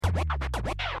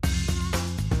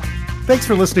Thanks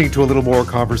for listening to A Little More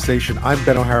Conversation. I'm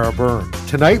Ben O'Hara Byrne.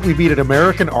 Tonight we meet an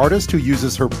American artist who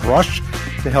uses her brush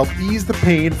to help ease the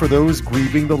pain for those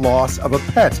grieving the loss of a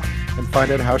pet and find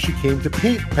out how she came to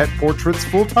paint pet portraits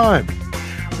full time.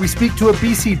 We speak to a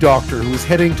BC doctor who is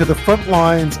heading to the front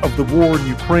lines of the war in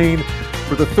Ukraine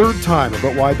for the third time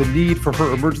about why the need for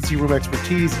her emergency room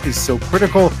expertise is so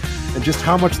critical and just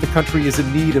how much the country is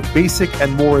in need of basic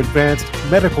and more advanced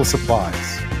medical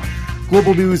supplies.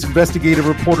 Global News investigative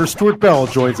reporter Stewart Bell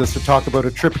joins us to talk about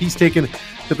a trip he's taken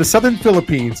to the southern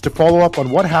Philippines to follow up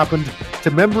on what happened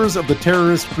to members of the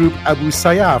terrorist group Abu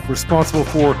Sayyaf, responsible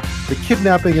for the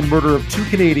kidnapping and murder of 2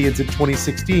 Canadians in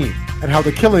 2016, and how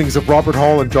the killings of Robert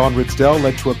Hall and John Ridsdale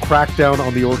led to a crackdown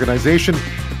on the organization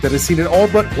that has seen it all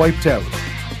but wiped out.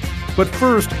 But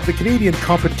first, the Canadian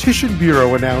Competition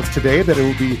Bureau announced today that it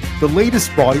will be the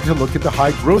latest body to look into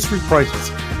high grocery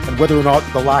prices and whether or not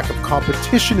the lack of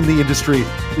competition in the industry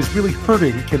is really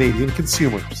hurting Canadian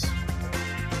consumers.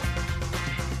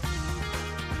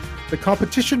 The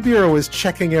Competition Bureau is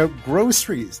checking out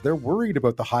groceries. They're worried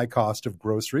about the high cost of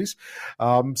groceries,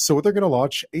 so they're going to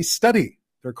launch a study,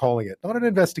 they're calling it. Not an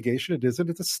investigation, it isn't,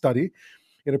 it's a study.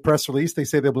 In a press release, they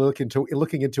say they'll be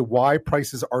looking into why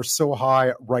prices are so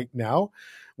high right now,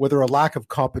 whether a lack of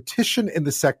competition in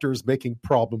the sector is making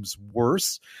problems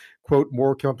worse. Quote,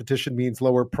 more competition means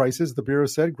lower prices, the Bureau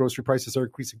said. Grocery prices are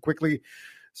increasing quickly,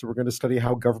 so we're going to study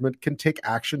how government can take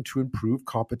action to improve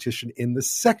competition in the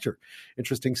sector.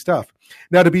 Interesting stuff.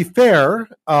 Now, to be fair,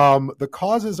 the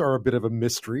causes are a bit of a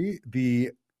mystery.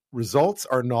 The results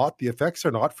are not, the effects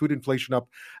are not. Food inflation up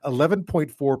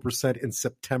 11.4% in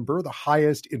September, the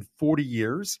highest in 40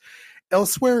 years.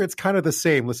 Elsewhere, it's kind of the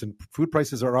same. Listen, food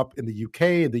prices are up in the UK,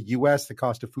 in the US, the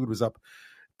cost of food was up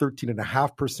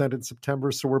 13.5% in September.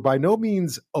 So we're by no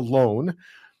means alone.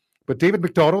 But David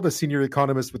McDonald, a senior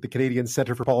economist with the Canadian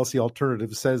Centre for Policy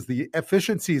Alternatives, says the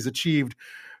efficiencies achieved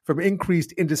from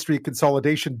increased industry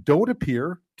consolidation don't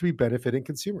appear to be benefiting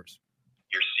consumers.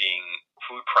 You're seeing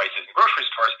food prices in grocery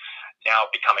stores now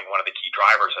becoming one of the key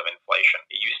drivers of inflation.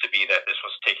 It used to be that this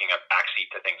was taking a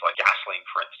backseat to things like gasoline,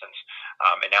 for instance.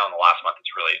 And now in the last month,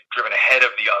 it's really driven ahead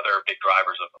of the other big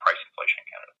drivers of the price inflation in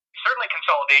Canada. Certainly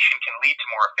consolidation can lead to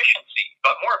more efficiency,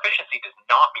 but more efficiency does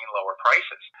not mean lower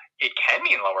prices. It can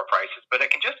mean lower prices, but it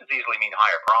can just as easily mean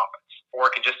higher profits, or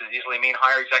it can just as easily mean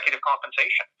higher executive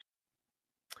compensation.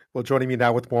 Well, joining me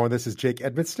now with more on this is Jake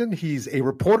Edmiston. He's a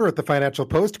reporter at the Financial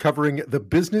Post covering the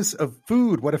business of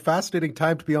food. What a fascinating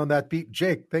time to be on that beat.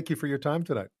 Jake, thank you for your time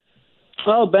tonight.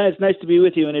 Oh, Ben, it's nice to be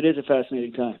with you, and it is a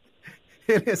fascinating time.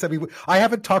 It is. I mean, I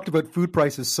haven't talked about food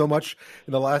prices so much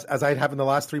as I have in the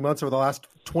last 3 months or the last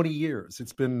 20 years.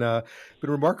 It's been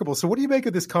remarkable. So what do you make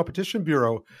of this Competition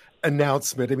Bureau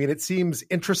announcement? I mean, it seems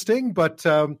interesting, but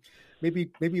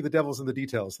maybe the devil's in the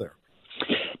details there.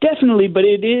 Definitely, but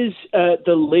it is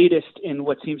the latest in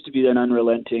what seems to be an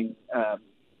unrelenting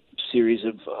series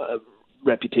of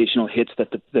reputational hits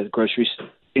that the grocery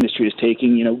industry is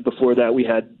taking. You know, before that, we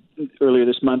had earlier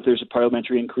this month, there's a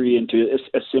parliamentary inquiry into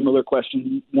a similar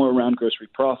question, more around grocery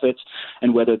profits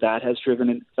and whether that has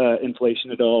driven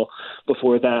inflation at all.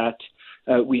 Before that,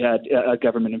 we had a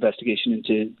government investigation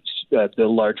into the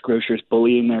large grocers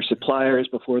bullying their suppliers.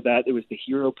 Before that, it was the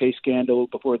hero pay scandal.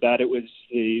 Before that, it was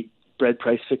the bread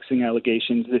price fixing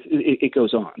allegations. It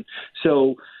goes on.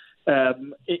 So,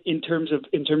 in terms of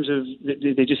they don't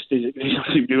seem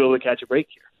to be able to catch a break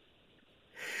here.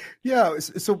 Yeah.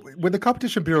 So when the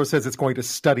Competition Bureau says it's going to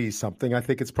study something, I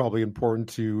think it's probably important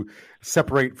to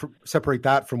separate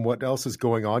that from what else is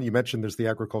going on. You mentioned there's the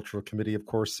Agricultural Committee, of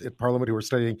course, at Parliament, who are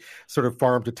studying sort of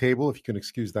farm to table, if you can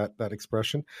excuse that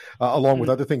expression, along with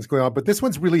other things going on. But this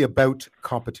one's really about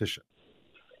competition.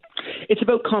 It's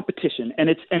about competition, and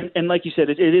and like you said,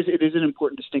 it is an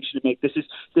important distinction to make. This is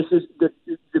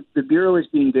the Bureau is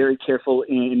being very careful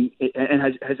and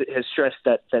has stressed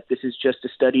that this is just a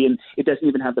study, and it doesn't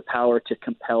even have the power to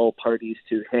compel parties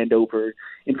to hand over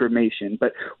information.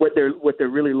 But what they're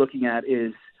really looking at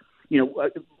is, you know,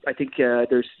 I think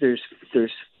there's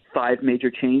 5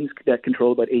 major chains that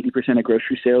control about 80% of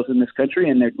grocery sales in this country,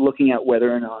 and they're looking at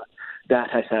whether or not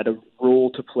that has had a role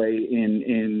to play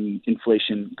in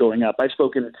inflation going up. I've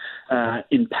spoken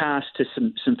in past to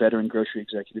some veteran grocery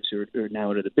executives who are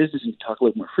now out of the business and talk a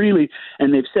little more freely,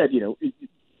 and they've said, you know,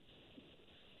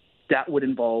 that would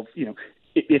involve, you know,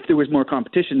 if there was more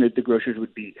competition, that the grocers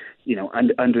would be, you know,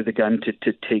 under the gun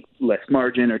to take less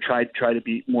margin or try to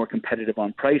be more competitive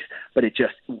on price. But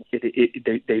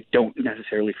they don't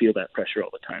necessarily feel that pressure all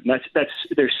the time.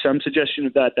 There's some suggestion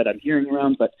of that I'm hearing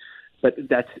around, but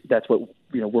that's what,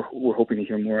 you know, we're hoping to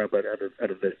hear more about out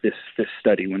of this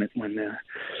study when they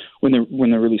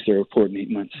release their report in 8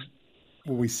 months.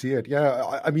 when we see it.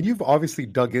 Yeah. I mean, you've obviously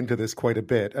dug into this quite a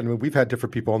bit. I mean, we've had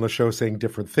different people on the show saying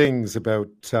different things about,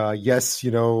 yes,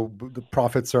 the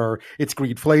profits it's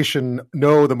greedflation.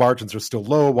 No, the margins are still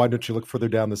low. Why don't you look further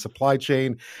down the supply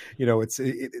chain?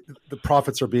 The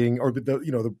profits are being, or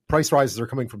the price rises are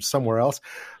coming from somewhere else.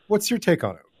 What's your take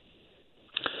on it?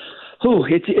 Oh,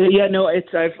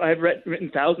 I've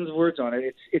written thousands of words on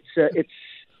it.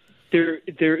 There's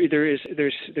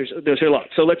a lot.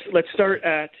 So let's start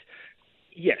at,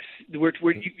 yes, you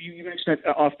mentioned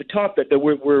off the top that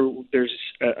there's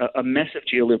a mess of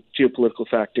geopolitical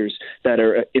factors that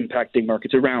are impacting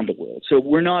markets around the world. So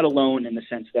we're not alone in the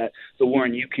sense that the war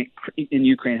in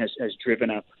Ukraine has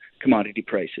driven up commodity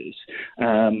prices,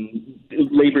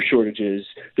 labor shortages.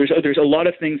 There's a lot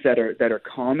of things that are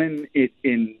common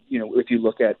in if you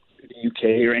look at the UK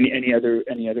or any other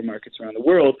markets around the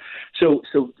world. So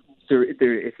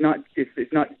it's not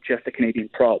just a Canadian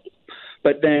problem,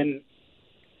 but then.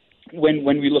 When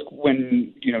one of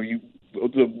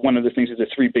the things is the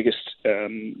three biggest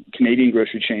Canadian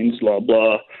grocery chains,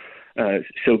 Loblaw,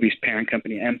 Sobeys parent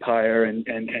company Empire, and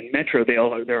Metro,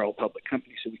 they're all public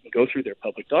companies, so we can go through their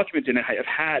public documents. And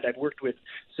I've worked with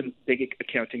some big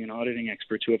accounting and auditing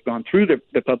experts who have gone through the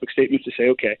public statements to say,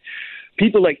 okay,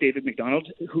 people like David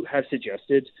McDonald who have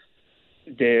suggested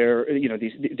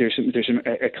there's some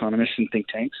economists and think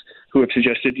tanks who have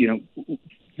suggested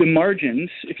the margins,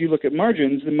 if you look at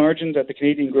margins, the margins that the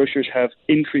Canadian grocers have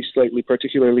increased slightly,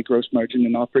 particularly gross margin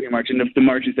and operating margin. The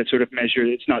margins that sort of measure,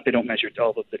 they don't measure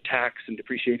all of the tax and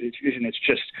depreciation. It's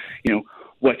just,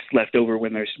 what's left over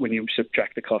when you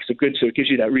subtract the cost of goods. So it gives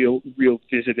you that real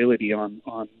visibility on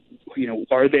are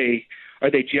they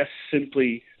just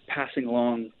simply passing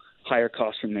along higher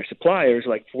costs from their suppliers,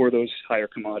 like for those higher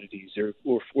commodities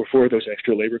or for those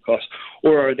extra labor costs,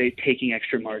 or are they taking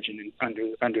extra margin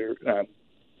under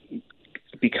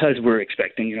because we're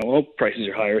expecting, prices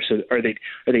are higher. So are they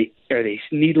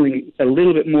needling a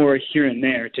little bit more here and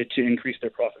there to increase their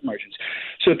profit margins?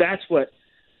 So that's what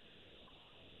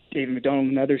David McDonald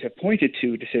and others have pointed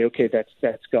to say, okay, that's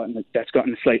gotten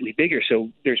slightly bigger. So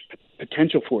there's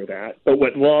potential for that. But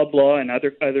what Loblaw and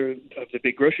other of the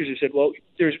big grocers have said, well,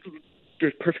 there's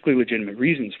perfectly legitimate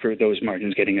reasons for those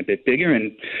margins getting a bit bigger.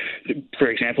 And for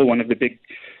example, one of the big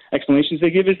explanations they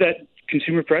give is that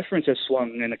consumer preference has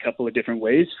swung in a couple of different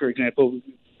ways. For example,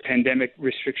 pandemic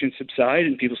restrictions subside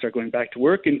and people start going back to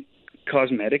work, and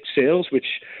cosmetic sales, which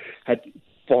had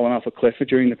fallen off a cliff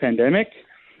during the pandemic,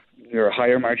 they're a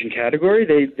higher margin category,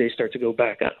 they start to go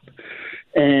back up.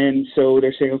 And so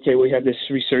they're saying, okay, we have this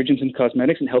resurgence in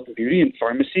cosmetics and health and beauty and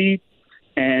pharmacy.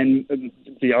 And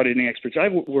the auditing experts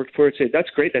I've worked for say that's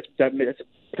great. That's a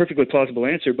perfectly plausible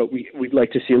answer, but we'd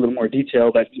like to see a little more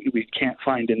detail that we can't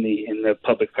find in the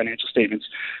public financial statements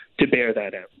to bear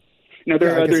that out. Now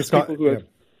there are other people who have.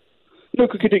 No,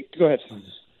 go ahead.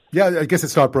 Yeah, I guess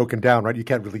it's not broken down, right? You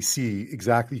can't really see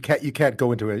exactly. You can't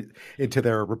go into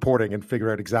their reporting and figure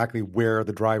out exactly where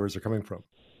the drivers are coming from.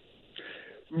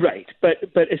 Right, but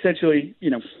essentially,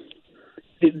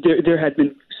 there had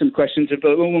been some questions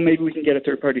about, well, maybe we can get a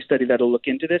third-party study that'll look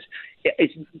into this.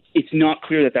 It's not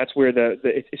clear that that's where the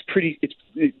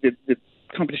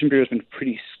Competition Bureau has been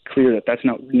pretty clear that that's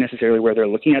not necessarily where they're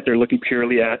looking at. They're looking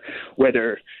purely at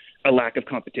whether a lack of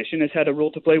competition has had a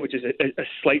role to play, which is a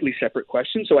slightly separate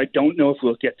question. So I don't know if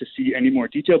we'll get to see any more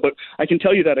detail, but I can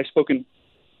tell you that I've spoken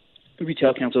to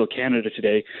Retail Council of Canada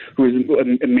today, who is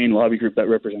a main lobby group that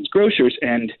represents grocers,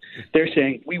 and they're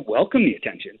saying we welcome the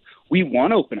attention. We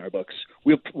want to open our books.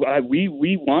 We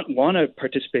want to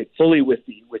participate fully with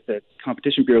the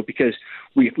Competition Bureau because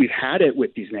we've had it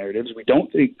with these narratives. We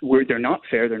don't think they're not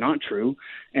fair. They're not true,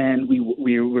 and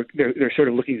they're sort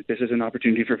of looking at this as an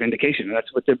opportunity for vindication. And that's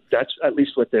at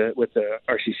least what the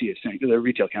RCC is saying. The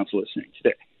Retail Council is saying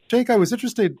today. Jake, I was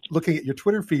interested looking at your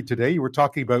Twitter feed today. You were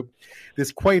talking about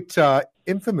this quite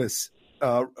infamous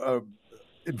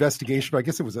investigation. I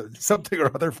guess it was something or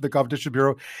other for the Competition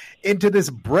Bureau into this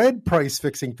bread price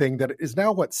fixing thing that is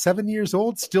now 7 years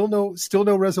old. Still no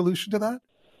resolution to that.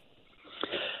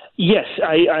 Yes,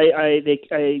 I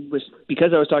was,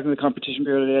 because I was talking to the Competition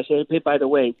Bureau today. I said, hey, by the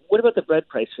way, what about the bread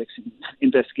price fixing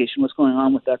investigation? What's going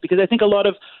on with that? Because I think a lot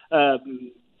of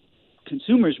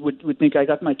consumers would think I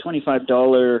got my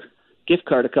 $25 gift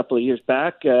card a couple of years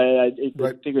back. I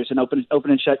figure it's an open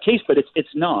and shut case, but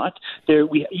it's not.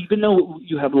 Even though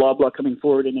you have Loblaw coming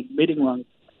forward and admitting wrong,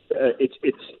 its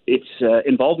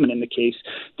involvement in the case,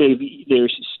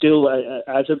 there's still,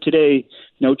 as of today,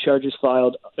 no charges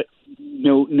filed,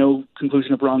 no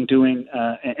conclusion of wrongdoing,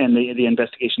 and the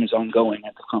investigation is ongoing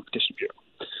at the Competition Bureau.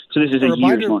 So this is a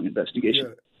years-long investigation.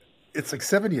 Yeah. It's like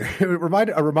 7 years. A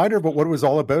reminder about what it was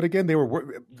all about again.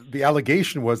 The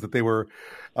allegation was that they were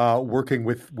working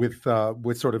with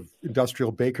sort of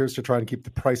industrial bakers to try and keep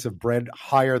the price of bread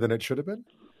higher than it should have been.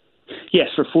 Yes,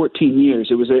 for 14 years.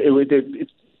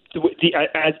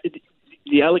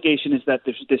 The allegation is that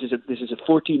this is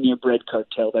a 14-year bread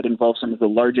cartel that involves some of the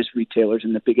largest retailers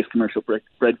and the biggest commercial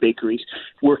bread bakeries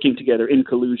working together in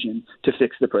collusion to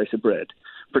fix the price of bread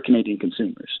for Canadian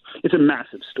consumers. It's a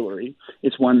massive story.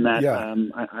 It's one that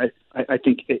I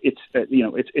think it's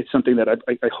something that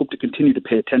I hope to continue to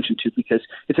pay attention to, because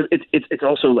it's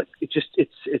also like it's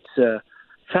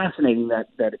fascinating that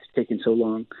it's taken so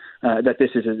long. That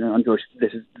this is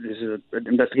an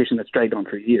investigation that's dragged on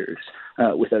for years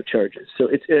without charges. So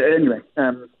it's anyway.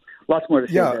 Lots more to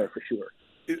say there for sure.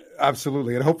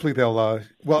 Absolutely, and hopefully they'll.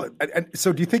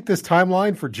 So do you think this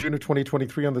timeline for June of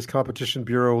 2023 on this Competition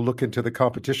Bureau look into the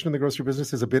competition in the grocery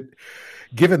business is a bit?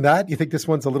 Given that, you think this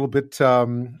one's a little bit, a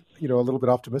little bit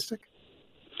optimistic?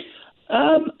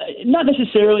 Not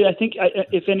necessarily. I think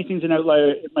if anything's an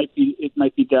outlier, it might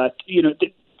be that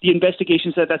the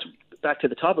investigations that's back to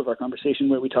the top of our conversation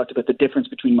where we talked about the difference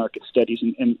between market studies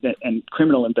and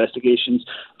criminal investigations.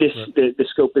 The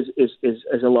scope is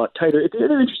a lot tighter. The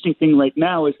other interesting thing right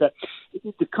now is that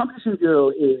the Competition Bureau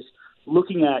is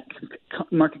looking at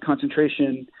market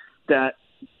concentration that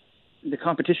the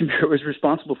Competition Bureau is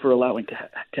responsible for allowing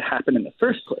to happen in the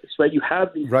first place, right? You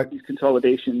have these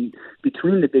consolidation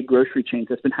between the big grocery chains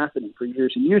that's been happening for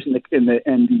years and years, and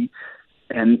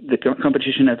the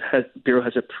Competition Bureau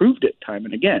has approved it time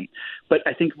and again. But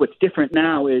I think what's different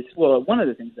now is, one of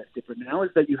the things that's different now is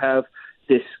that you have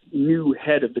this new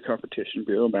head of the Competition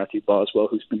Bureau, Matthew Boswell,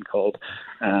 who's been called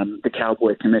the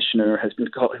Cowboy Commissioner,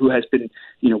 who has been,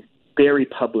 very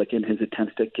public in his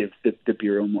attempts to give the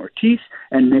Bureau more teeth.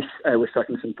 And this, I was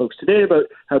talking to some folks today about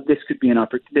how this could be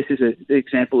this is an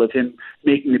example of him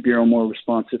making the Bureau more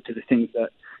responsive to the things that,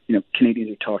 Canadians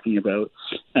are talking about,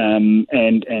 and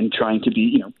trying to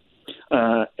be,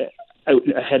 out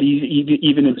ahead.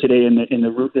 Even in today, in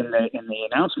the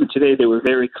announcement today, they were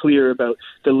very clear about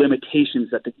the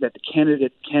limitations that the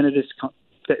Canada's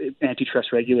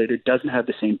antitrust regulator doesn't have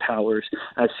the same powers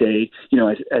as, say,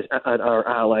 as our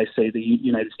allies, say the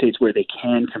United States, where they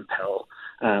can compel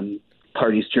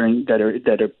parties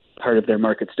that are part of their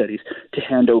market studies to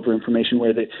hand over information,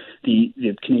 where the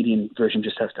Canadian version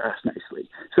just has to ask nicely.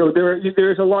 So there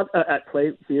is a lot at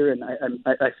play here, and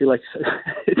I feel like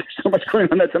there's so much going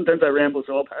on that sometimes I ramble,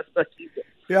 so I'll pass back to you.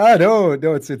 Yeah, no,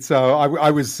 it's I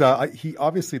was he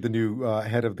obviously the new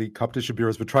head of the Competition Bureau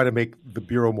has been trying to make the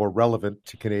Bureau more relevant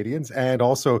to Canadians, and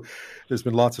also there's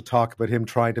been lots of talk about him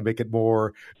trying to make it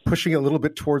more, pushing it a little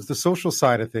bit towards the social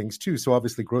side of things too. So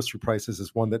obviously grocery prices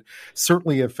is one that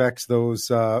certainly affects those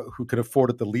who can afford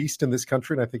it the least in this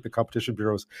country, and I think the Competition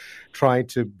Bureau is trying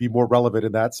to be more relevant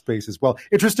in that space as well.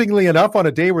 Interestingly enough, on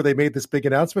a day where they made this big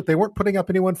announcement, they weren't putting up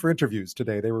anyone for interviews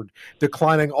today. They were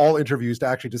declining all interviews to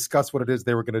actually discuss what it is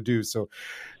they were going to do. So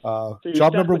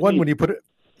job number one, when you put it,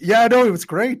 it was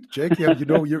great, Jake. Yeah, it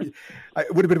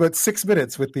would have been about 6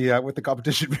 minutes with the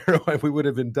Competition Bureau, and we would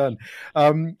have been done.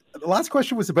 The last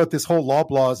question was about this whole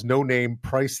Loblaw's no-name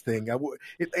price thing.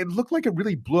 It looked like it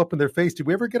really blew up in their face. Did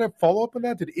we ever get a follow-up on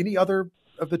that? Did any other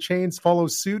of the chains follow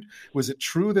suit? Was it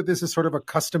true that this is sort of a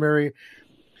customary,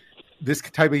 this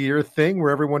type of year thing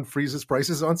where everyone freezes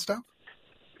prices on stuff?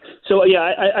 So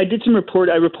I did some report.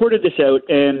 I reported this out,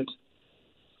 and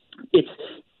I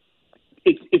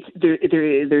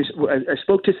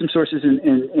spoke to some sources in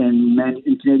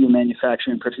Canadian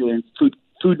manufacturing, particularly in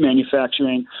food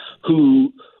manufacturing,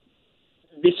 who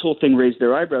this whole thing raised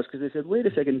their eyebrows, because they said, wait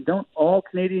a second, don't all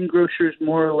Canadian grocers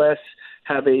more or less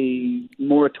have a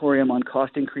moratorium on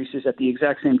cost increases at the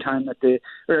exact same time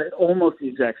or almost the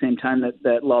exact same time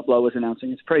that Loblaw was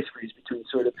announcing its price freeze, between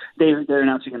they're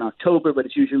announcing in October, but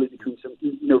it's usually between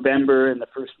November and the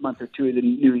first month or two of the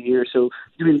new year. So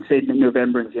doing, say,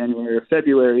 November and January or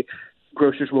February,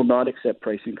 grocers will not accept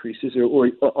price increases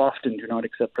or often do not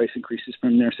accept price increases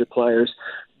from their suppliers,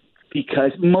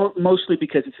 because mostly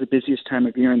because it's the busiest time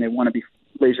of year and they want to be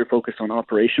laser focused on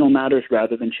operational matters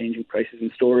rather than changing prices in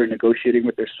store or negotiating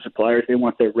with their suppliers. They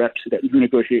want their reps who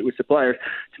negotiate with suppliers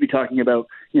to be talking about,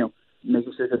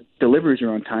 making sure that deliveries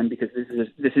are on time, because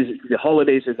this is the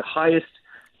holidays are the highest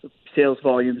sales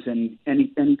volumes, and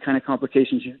any kind of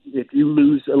complications. If you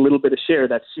lose a little bit of share,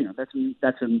 that's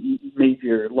a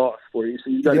major loss for you. So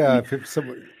you got if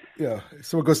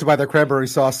someone goes to buy their cranberry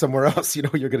sauce somewhere else, you're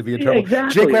going to be in trouble.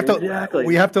 Exactly, Jake,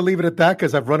 we have to leave it at that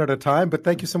because I've run out of time. But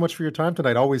thank you so much for your time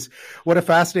tonight. Always, what a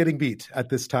fascinating beat at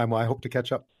this time. I hope to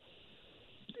catch up.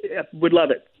 Yeah, would love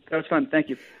it. That was fun. Thank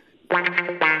you. I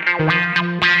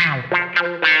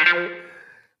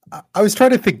was trying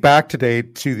to think back today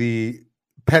to the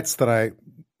pets that I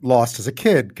lost as a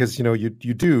kid, because you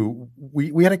do.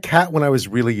 We had a cat when I was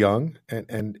really young,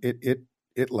 and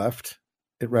it left.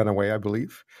 It ran away, I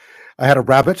believe. I had a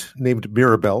rabbit named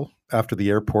Mirabelle after the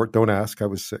airport. Don't ask, I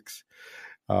was 6.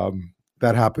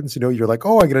 That happens. You're like,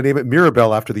 oh, I'm going to name it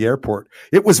Mirabelle after the airport.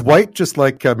 It was white, just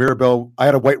like Mirabelle. I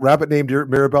had a white rabbit named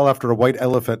Mirabelle after a white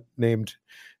elephant named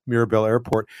Mirabelle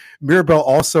Airport. Mirabelle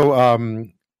also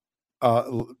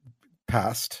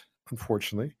passed,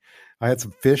 unfortunately. I had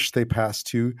some fish, they passed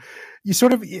too. You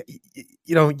sort of, you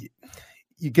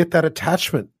get that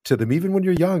attachment to them, even when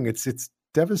you're young. It's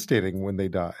devastating when they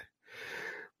die.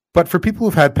 But for people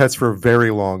who've had pets for a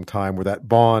very long time, where that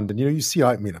bond, and you see,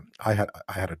 I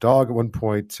had a dog at one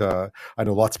point. I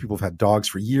know lots of people have had dogs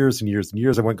for years and years and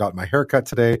years. I went and got my haircut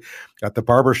today at the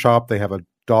barber shop. They have a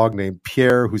dog named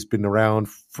Pierre who's been around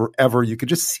forever. You could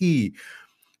just see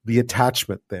the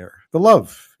attachment there. The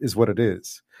love is what it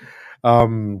is.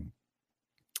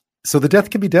 So the death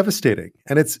can be devastating,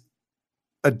 and it's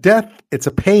a death. It's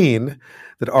a pain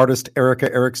that artist Erica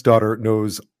Eriksdotter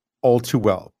knows all too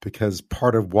well, because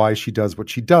part of why she does what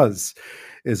she does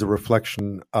is a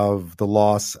reflection of the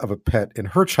loss of a pet in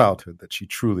her childhood that she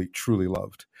truly, truly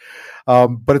loved.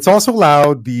 But it's also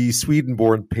allowed the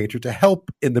Sweden-born painter to help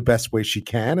in the best way she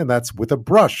can, and that's with a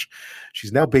brush.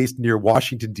 She's now based near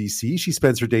Washington, D.C. She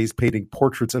spends her days painting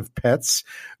portraits of pets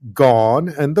gone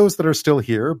and those that are still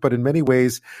here. But in many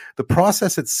ways, the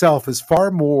process itself is far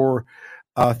more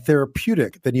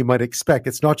therapeutic than you might expect.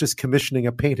 It's not just commissioning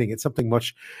a painting. It's something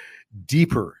much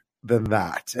deeper than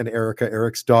that. And Erica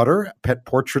Eriksdotter, pet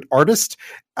portrait artist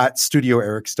at Studio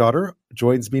Eriksdotter,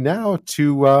 joins me now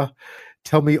to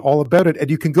tell me all about it. And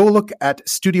you can go look at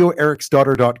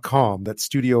studioeriksdotter.com. That's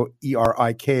studio,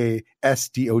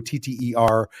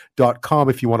 ERIKSDOTTER.com,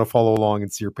 if you want to follow along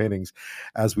and see your paintings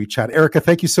as we chat. Erica,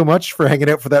 thank you so much for hanging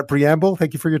out for that preamble.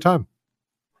 Thank you for your time.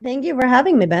 Thank you for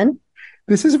having me, Ben.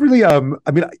 This is really, I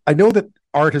know that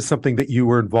art is something that you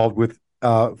were involved with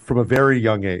from a very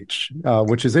young age,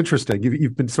 which is interesting.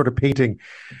 You've been sort of painting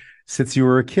since you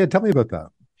were a kid. Tell me about that.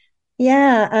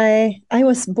 Yeah, I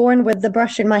was born with the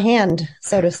brush in my hand,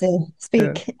 so to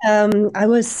speak. Yeah.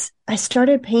 I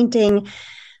started painting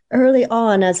early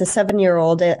on as a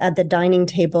 7-year-old at the dining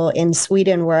table in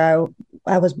Sweden, where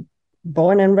I was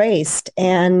born and raised,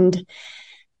 and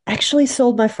actually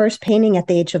sold my first painting at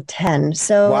the age of 10.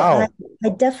 So wow. I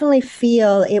definitely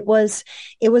feel it was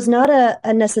not a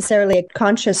necessarily a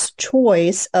conscious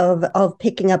choice of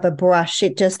picking up a brush.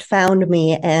 It just found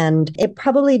me, and it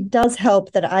probably does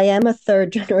help that I am a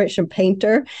 3rd generation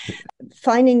painter.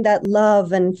 Finding that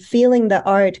love and feeling the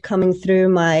art coming through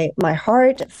my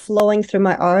heart, flowing through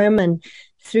my arm and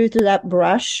through to that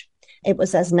brush, it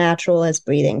was as natural as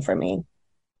breathing for me.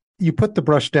 You put the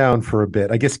brush down for a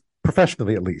bit, I guess,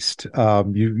 professionally at least.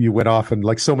 You went off, and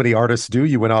like so many artists do,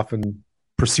 you went off and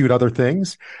pursued other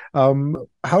things.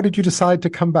 How did you decide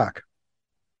to come back?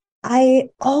 I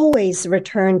always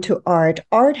return to art.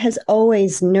 Art has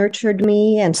always nurtured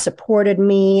me and supported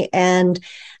me, and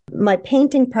my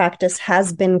painting practice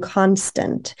has been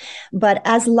constant. But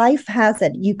as life has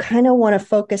it, you kind of want to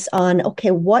focus on,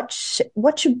 okay, what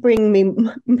should bring me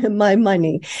my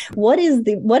money? What is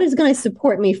going to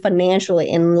support me financially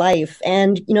in life?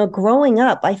 And, growing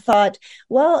up, I thought,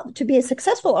 well, to be a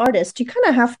successful artist, you kind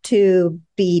of have to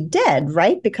be dead,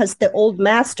 right? Because the old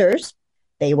masters,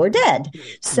 they were dead.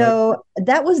 So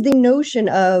that was the notion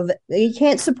of you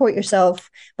can't support yourself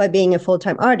by being a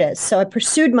full-time artist. So I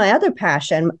pursued my other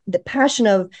passion, the passion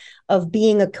of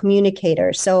being a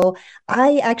communicator. So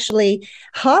I actually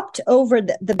hopped over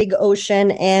the big ocean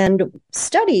and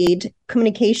studied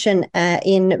communication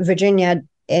in Virginia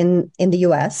in the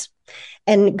US,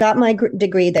 and got my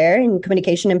degree there in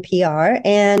communication and PR.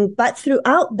 But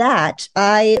throughout that,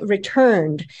 I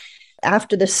returned.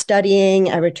 After the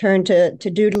studying, I returned to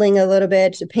doodling a little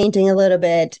bit, to painting a little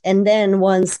bit. And then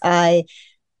once I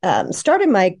started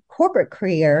my corporate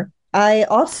career, I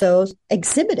also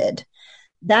exhibited.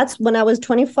 That's when I was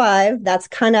 25. That's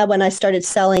kind of when I started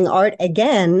selling art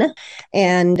again,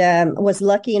 and was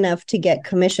lucky enough to get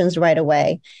commissions right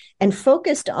away, and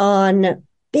focused on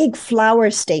big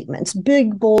flower statements,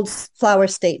 big, bold flower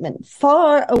statement,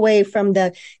 far away from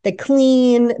the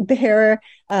clean, bare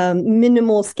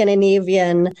minimal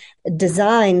Scandinavian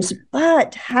designs,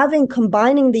 but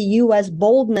combining the U.S.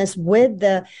 boldness with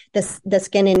the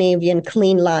Scandinavian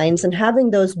clean lines and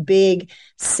having those big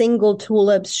single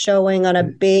tulips showing on a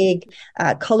big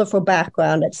colorful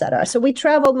background, etc. So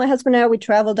my husband and I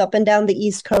traveled up and down the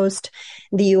East Coast,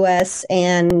 the U.S.,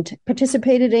 and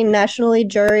participated in nationally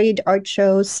juried art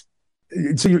shows.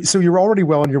 So you're already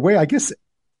well on your way. I guess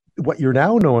what you're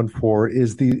now known for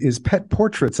is pet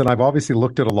portraits, and I've obviously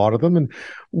looked at a lot of them. And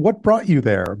what brought you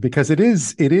there? Because it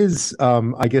is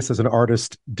I guess as an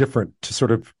artist different to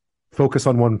sort of focus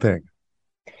on one thing.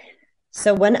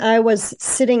 So when I was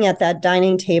sitting at that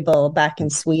dining table back in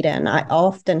Sweden, I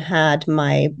often had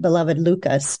my beloved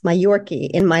Lucas, my Yorkie,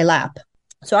 in my lap.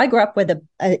 So I grew up with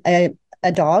a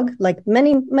dog, like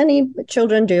many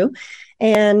children do,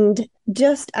 and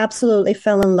just absolutely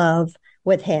fell in love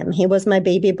with him. He was my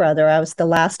baby brother. I was the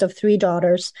last of 3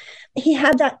 daughters. He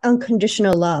had that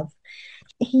unconditional love.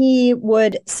 He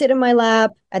would sit in my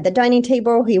lap at the dining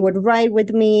table. He would ride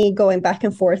with me, going back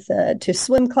and forth to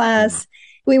swim class.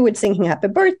 We would sing him happy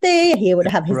birthday. He would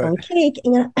have his own cake.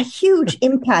 And a huge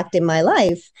impact in my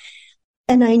life.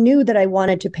 And I knew that I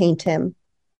wanted to paint him.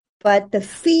 But the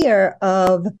fear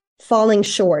of falling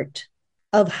short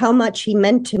of how much he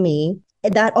meant to me,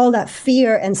 that all that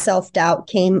fear and self-doubt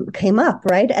came up,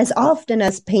 right? As often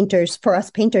as for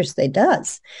us painters, it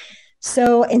does.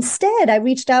 So instead, I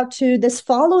reached out to this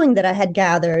following that I had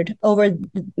gathered over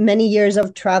many years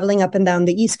of traveling up and down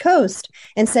the East Coast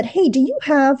and said, hey, do you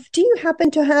happen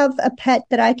to have a pet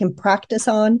that I can practice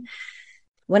on?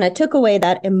 When I took away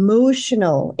that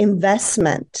emotional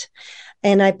investment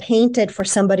and I painted for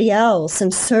somebody else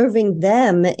and serving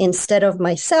them instead of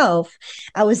myself,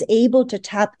 I was able to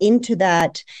tap into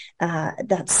that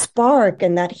spark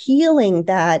and that healing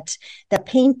that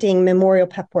painting memorial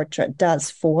pet portrait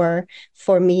does for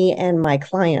me and my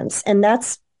clients. And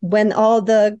that's when all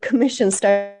the commissions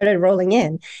started rolling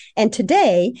in. And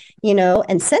today,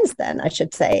 and since then, I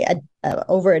should say,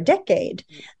 over a decade,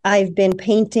 I've been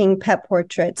painting pet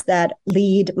portraits that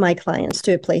lead my clients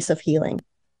to a place of healing.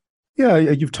 Yeah,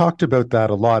 you've talked about that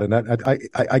a lot, and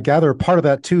I gather part of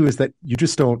that too is that you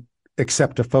just don't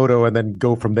accept a photo and then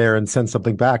go from there and send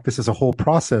something back. This is a whole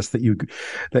process that you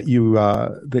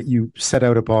set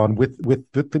out upon with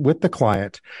the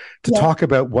client to talk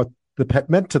about what the pet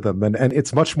meant to them, and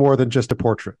it's much more than just a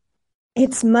portrait.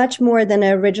 It's much more than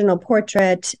an original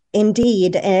portrait,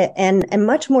 indeed, and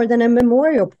much more than a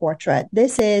memorial portrait.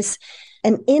 This is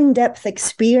an in-depth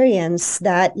experience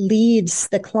that leads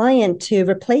the client to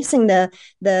replacing the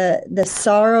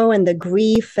sorrow and the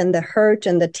grief and the hurt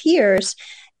and the tears,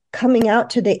 coming out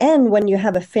to the end when you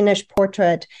have a finished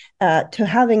portrait, to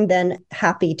having then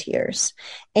happy tears.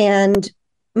 And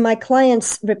my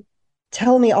clients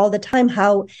tell me all the time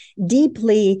how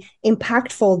deeply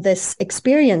impactful this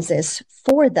experience is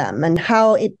for them and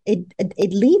how it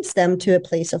leads them to a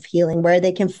place of healing where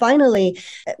they can finally,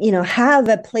 have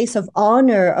a place of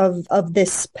honor of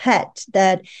this pet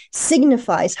that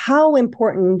signifies how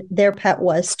important their pet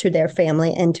was to their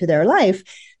family and to their life,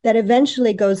 that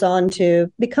eventually goes on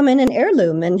to becoming an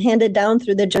heirloom and handed down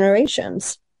through the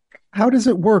generations. How does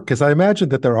it work? Because I imagine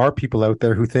that there are people out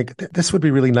there who think this would be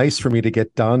really nice for me to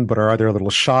get done, but are either a little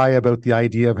shy about the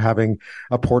idea of having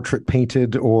a portrait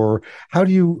painted, or how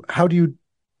do you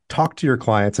talk to your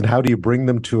clients and how do you bring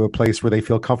them to a place where they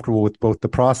feel comfortable with both the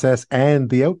process and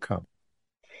the outcome?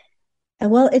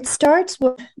 Well, it starts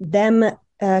with them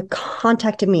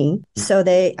contacted me. So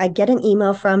I get an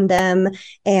email from them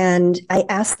and I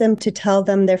ask them to tell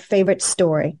them their favorite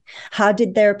story. How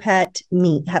did their pet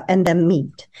meet and them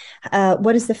meet?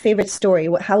 What is the favorite story?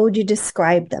 How would you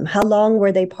describe them? How long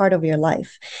were they part of your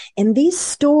life? And these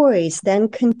stories then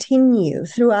continue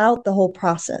throughout the whole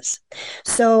process.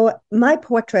 So my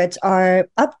portraits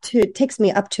takes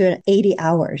me up to 80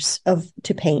 hours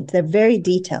to paint. They're very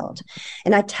detailed.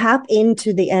 And I tap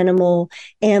into the animal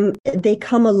and they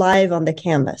come alive on the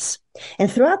canvas.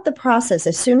 And throughout the process,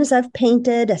 as soon as I've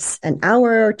painted an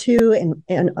hour or two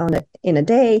in a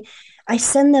day, I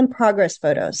send them progress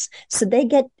photos. So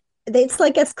it's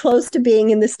like as close to being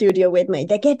in the studio with me.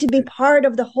 They get to be part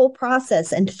of the whole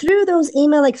process. And through those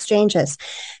email exchanges,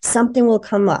 something will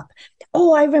come up.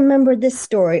 Oh, I remember this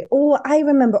story. Oh, I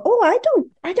remember. Oh,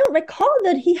 I don't recall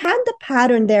that he had the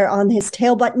pattern there on his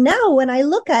tail, but now when I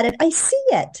look at it, I see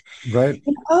it. Right.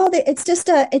 And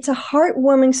it's a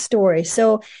heartwarming story.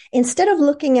 So instead of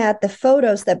looking at the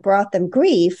photos that brought them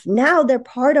grief, now they're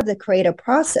part of the creative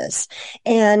process.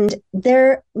 And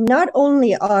they're not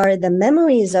only are the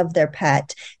memories of their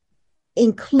pet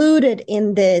included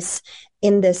in this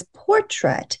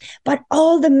portrait, but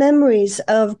all the memories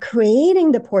of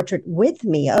creating the portrait with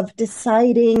me, of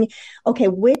deciding, okay,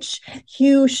 which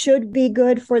hue should be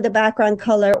good for the background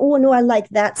color. Oh, no, I like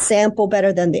that sample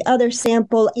better than the other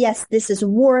sample. Yes, this is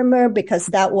warmer because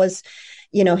that was,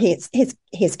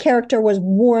 his character was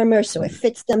warmer, so it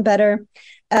fits them better.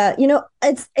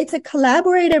 It's a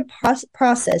collaborative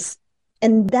process,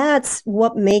 and that's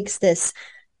what makes this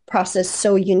process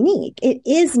so unique. It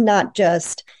is not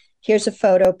just, here's a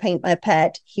photo, paint my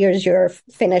pet, here's your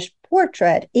finished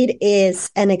portrait. It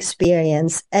is an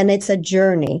experience and it's a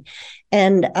journey.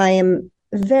 And I am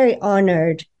very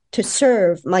honored to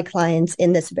serve my clients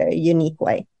in this very unique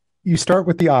way. You start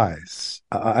with the eyes.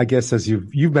 I guess, as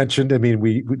you've mentioned, I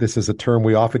mean, this is a term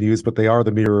we often use, but they are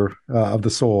the mirror of the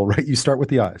soul, right? You start with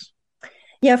the eyes.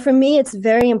 Yeah, for me, it's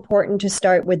very important to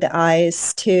start with the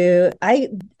eyes too. I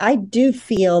do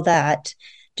feel that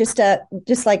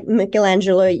just like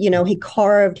Michelangelo,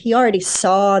 he already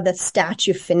saw the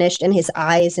statue finished in his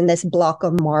eyes in this block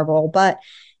of marble, but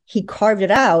he carved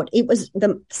it out.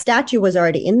 The statue was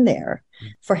already in there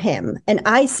for him. And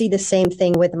I see the same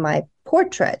thing with my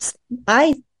portraits.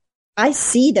 I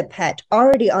see the pet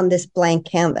already on this blank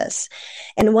canvas.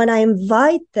 And when I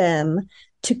invite them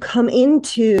to come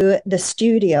into the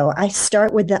studio, I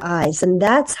start with the eyes, and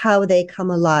that's how they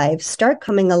start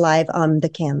coming alive on the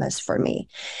canvas for me.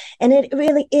 And it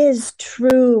really is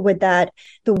true with that.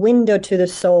 The window to the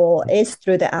soul is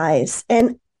through the eyes.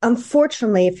 And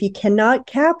unfortunately, if you cannot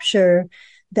capture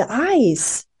the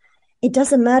eyes, it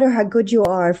doesn't matter how good you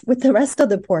are with the rest of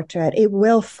the portrait, it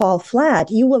will fall flat.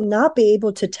 You will not be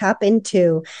able to tap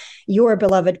into your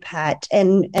beloved pet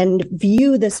and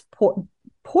view this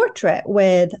portrait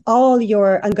with all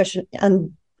your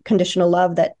unconditional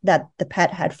love that the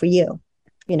pet had for you,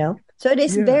 So it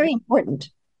is very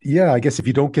important. Yeah, I guess if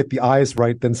you don't get the eyes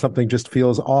right, then something just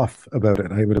feels off about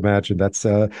it. I would imagine that's.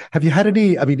 Have you had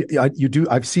any? I mean, you do.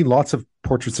 I've seen lots of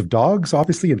portraits of dogs,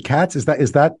 obviously, and cats. Is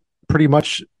that pretty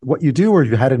much what you do, or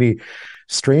have you had any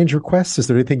strange requests? Is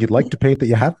there anything you'd like to paint that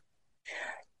you have?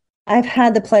 I've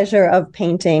had the pleasure of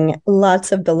painting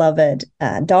lots of beloved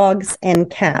dogs and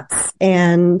cats,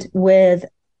 and with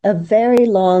a very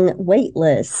long wait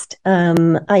list.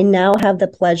 I now have the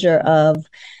pleasure of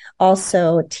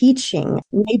also teaching.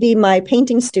 Maybe my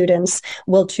painting students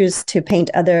will choose to paint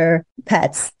other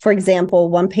pets. For example,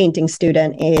 one painting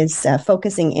student is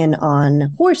focusing in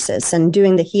on horses and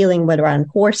doing the healing around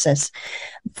horses.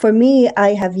 For me, I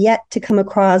have yet to come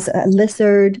across a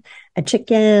lizard, a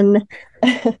chicken,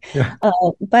 Yeah.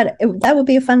 But that would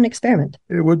be a fun experiment.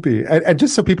 It would be. And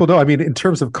just so people know, I mean, in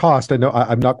terms of cost, I know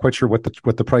I'm not quite sure what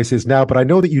the price is now, but I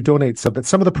know that you donate some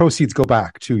of the proceeds go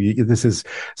back to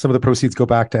some of the proceeds go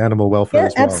back to animal welfare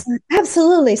as well.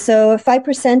 Absolutely. So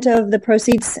 5% of the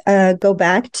proceeds go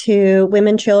back to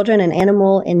women, children, and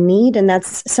animal in need. And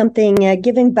that's something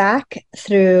giving back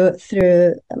through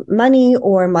money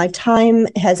or my time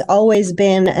has always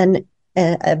been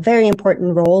a very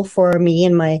important role for me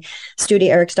and my Stewart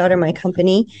Eriksdotter, my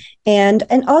company, and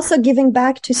also giving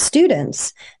back to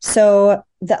students. So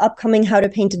the upcoming How to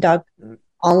Paint a Dog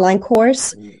online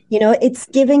course, it's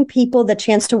giving people the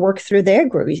chance to work through their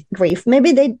grief.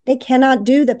 Maybe they cannot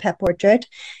do the pet portrait,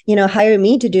 hire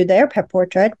me to do their pet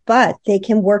portrait, but they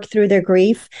can work through their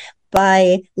grief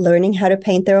by learning how to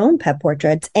paint their own pet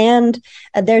portraits. And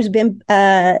there's been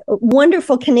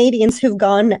wonderful Canadians who've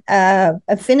gone,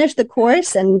 finished the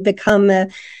course and become a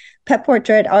pet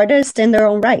portrait artist in their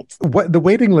own right. What the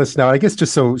waiting list now, I guess,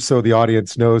 just so the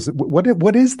audience knows,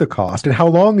 what is the cost and how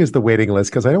long is the waiting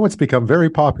list? Because I know it's become very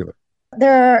popular.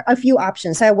 There are a few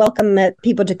options. I welcome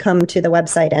people to come to the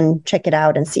website and check it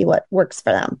out and see what works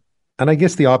for them. And I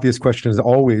guess the obvious question is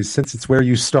always, since it's where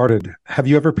you started, have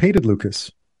you ever painted Lucas?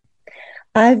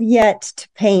 I've yet to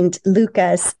paint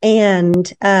Lucas,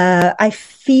 and I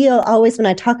feel always when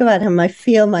I talk about him, I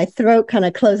feel my throat kind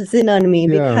of closes in on me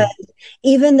because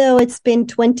even though it's been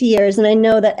 20 years, and I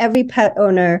know that every pet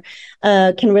owner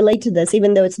can relate to this,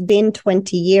 even though it's been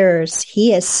 20 years,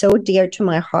 he is so dear to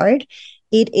my heart.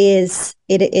 It is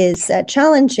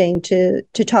challenging to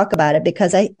talk about it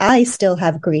because I still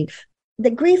have grief.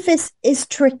 The grief is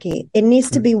tricky. It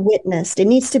needs to be witnessed. It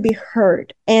needs to be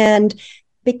heard. And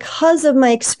because of my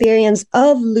experience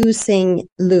of losing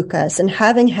Lucas and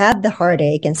having had the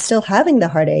heartache and still having the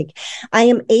heartache, I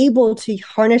am able to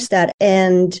harness that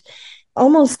and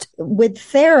almost with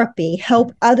therapy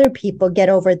help other people get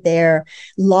over their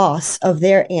loss of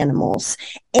their animals.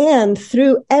 And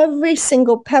through every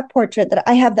single pet portrait that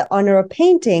I have the honor of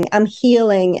painting, I'm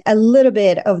healing a little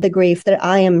bit of the grief that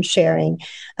I am sharing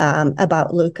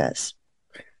about Lucas.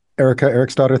 Erica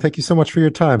Eriksdotter, thank you so much for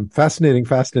your time. Fascinating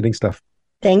stuff.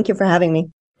 Thank you for having me.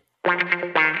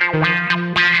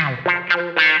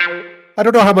 I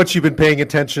don't know how much you've been paying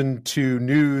attention to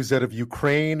news out of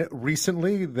Ukraine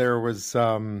recently. There was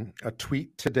a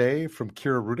tweet today from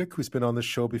Kira Rudik, who's been on the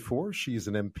show before. She's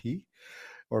an MP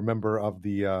or member of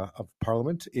the of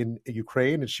Parliament in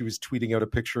Ukraine, and she was tweeting out a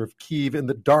picture of Kyiv in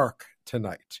the dark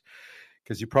tonight.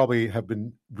 Because you probably have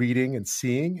been reading and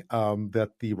seeing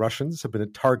that the Russians have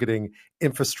been targeting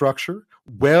infrastructure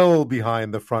well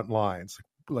behind the front lines,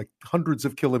 like hundreds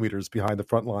of kilometers behind the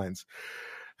front lines,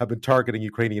 have been targeting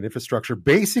Ukrainian infrastructure,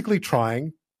 basically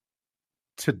trying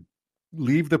to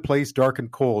leave the place dark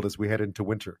and cold as we head into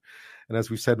winter. And as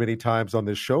we've said many times on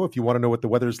this show, if you want to know what the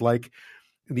weather's like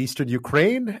in eastern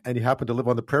Ukraine and you happen to live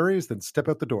on the prairies, then step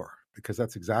out the door, because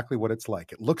that's exactly what it's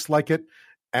like. It looks like it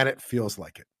and it feels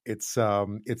like it. It's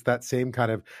that same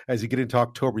kind of, as you get into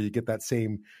October, you get that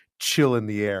same chill in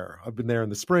the air. I've been there in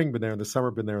the spring, been there in the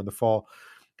summer, been there in the fall.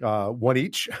 One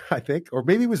each, I think, or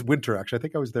maybe it was winter, actually. I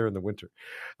think I was there in the winter.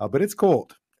 But it's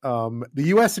cold. The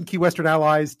U.S. and key Western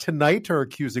allies tonight are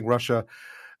accusing Russia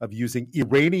of using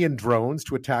Iranian drones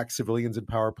to attack civilians and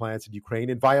power plants in Ukraine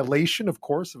in violation, of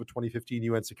course, of a 2015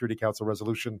 UN Security Council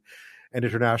resolution and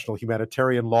international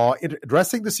humanitarian law.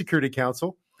 Addressing the Security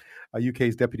Council,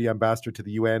 UK's Deputy Ambassador to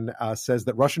the UN says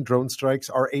that Russian drone strikes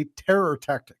are a terror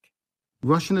tactic.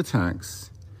 Russian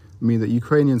attacks mean that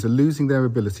Ukrainians are losing their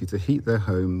ability to heat their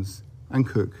homes and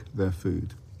cook their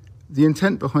food. The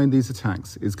intent behind these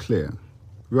attacks is clear.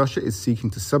 Russia is seeking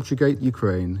to subjugate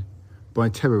Ukraine by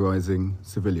terrorizing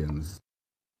civilians.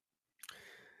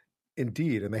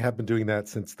 Indeed, and they have been doing that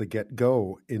since the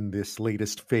get-go in this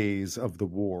latest phase of the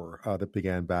war that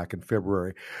began back in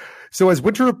February. So as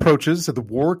winter approaches, the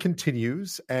war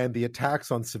continues and the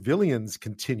attacks on civilians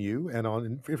continue and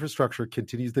on infrastructure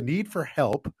continues. The need for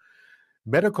help,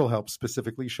 medical help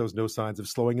specifically, shows no signs of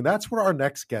slowing. And that's where our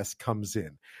next guest comes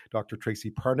in. Dr.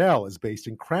 Tracey Parnell is based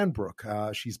in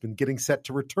Cranbrook. She's been getting set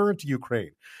to return to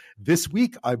Ukraine this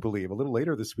week, I believe, a little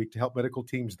later this week, to help medical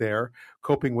teams there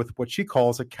coping with what she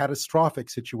calls a catastrophic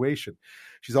situation.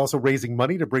 She's also raising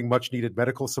money to bring much needed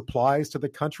medical supplies to the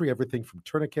country, everything from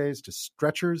tourniquets to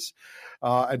stretchers.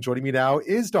 And joining me now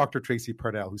is Dr. Tracey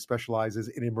Parnell, who specializes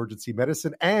in emergency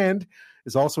medicine and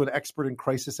is also an expert in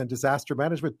crisis and disaster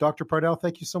management. Dr. Parnell,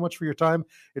 thank you so much for your time.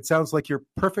 It sounds like you're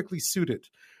perfectly suited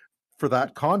for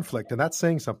that conflict, and that's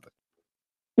saying something.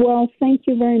 Well, thank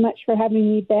you very much for having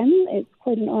me, Ben. It's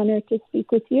quite an honor to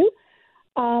speak with you.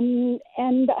 And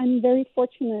I'm very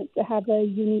fortunate to have a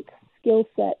unique skill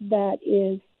set that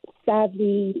is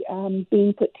sadly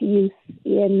being put to use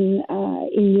in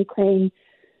Ukraine.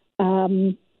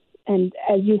 And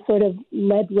as you sort of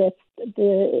led with,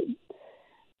 the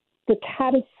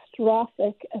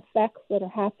catastrophic effects that are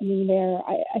happening there,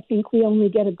 I think we only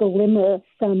get a glimmer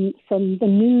from the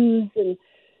news and,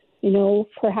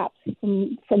 perhaps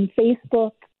from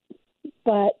Facebook,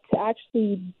 but to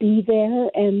actually be there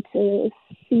and to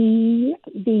see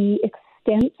the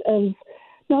extent of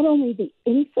not only the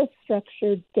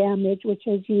infrastructure damage, which,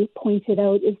 as you pointed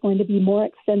out, is going to be more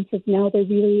extensive now. They're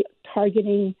really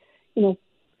targeting,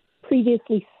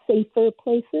 previously safer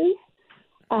places.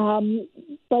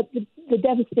 But the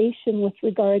devastation with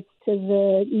regards to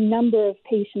the number of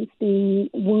patients being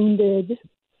wounded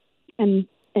and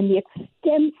the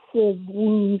extensive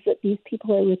wounds that these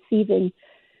people are receiving,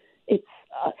 it's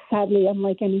sadly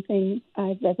unlike anything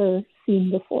I've ever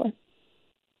seen before.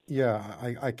 Yeah,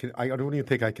 I don't even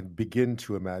think I can begin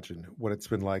to imagine what it's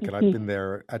been like. And I've been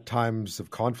there at times of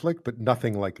conflict, but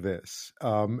nothing like this.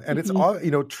 And it's all,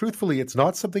 truthfully, it's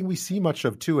not something we see much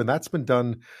of too. And that's been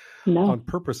done on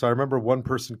purpose. I remember one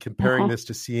person comparing this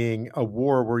to seeing a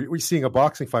war where you're seeing a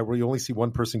boxing fight where you only see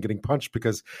one person getting punched,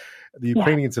 because the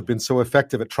Ukrainians have been so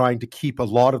effective at trying to keep a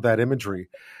lot of that imagery,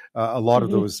 a lot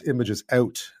of those images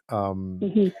out. How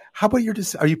about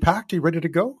are you packed? Are you ready to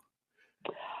go?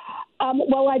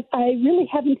 Well, I really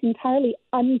haven't entirely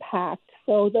unpacked.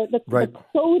 So the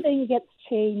clothing gets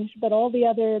changed, but all the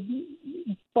other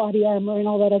body armor and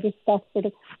all that other stuff sort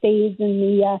of stays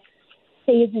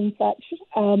in such.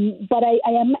 But I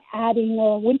am adding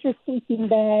a winter sleeping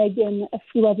bag and a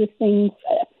few other things.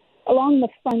 Along the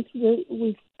front,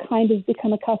 we've kind of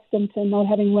become accustomed to not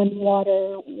having running water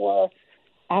or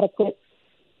adequate,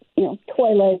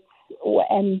 toilets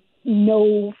and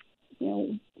no,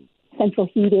 central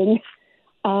heating.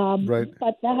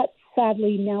 But that's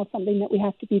sadly now something that we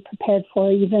have to be prepared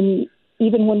for, even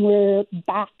when we're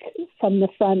back from the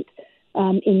front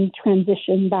in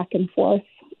transition back and forth.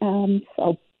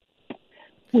 So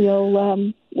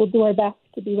we'll do our best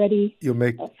to be ready for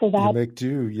that. You'll make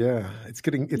do. Yeah, it's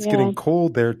getting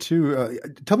cold there too.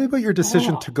 Tell me about your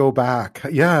decision to go back.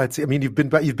 Yeah, you've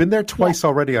been there twice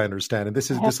already, I understand, and this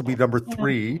will be number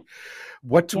 3.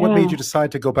 What made you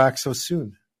decide to go back so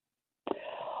soon?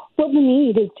 Well, the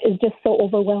need is just so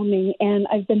overwhelming, and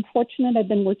I've been fortunate. I've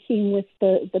been working with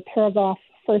the Paragoff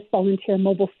First Volunteer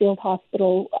Mobile Field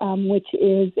Hospital, which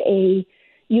is a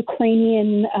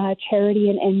Ukrainian charity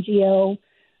and NGO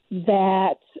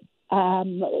that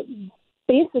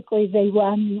basically they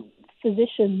run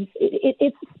physicians.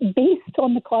 It's based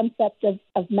on the concept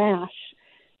of MASH.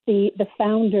 The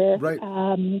founder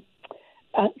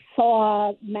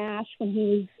saw MASH when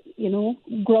he was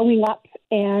growing up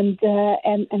and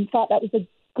thought that was a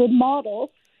good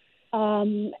model.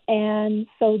 And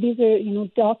so these are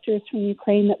doctors from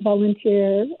Ukraine that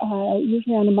volunteer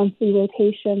usually on a monthly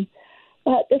rotation.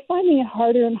 But they're finding it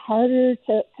harder and harder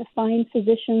to find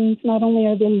physicians. Not only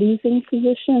are they losing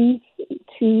physicians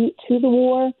to the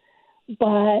war,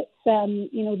 but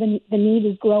the need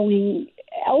is growing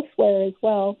elsewhere as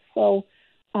well. So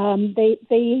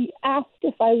they asked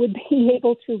if I would be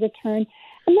able to return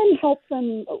and then help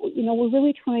them. We're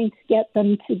really trying to get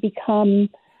them to become.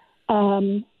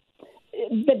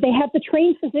 They have the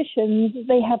trained physicians.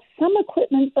 They have some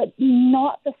equipment, but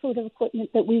not the sort of equipment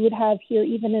that we would have here,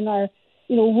 even in our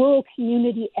rural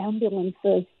community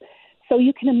ambulances. So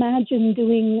you can imagine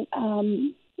doing,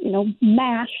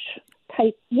 MASH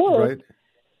type work,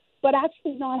 but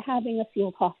actually not having a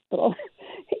field hospital.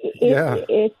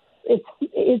 It's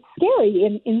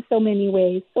scary in so many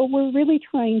ways. So we're really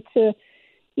trying to,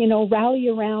 rally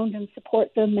around and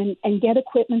support them and get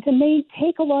equipment. And they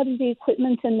take a lot of the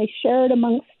equipment and they share it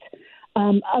amongst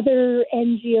other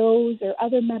NGOs or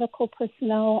other medical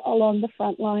personnel along the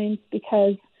front lines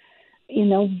because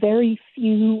very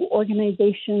few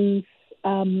organizations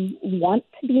want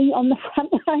to be on the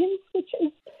front lines, which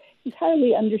is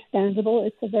entirely understandable.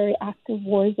 It's a very active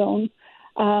war zone.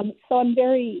 So I'm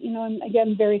I'm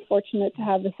again very fortunate to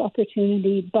have this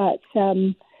opportunity, but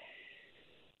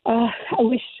I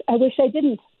wish I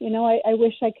didn't. I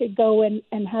wish I could go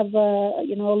and have a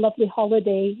lovely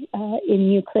holiday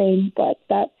in Ukraine, but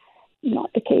that's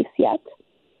not the case yet.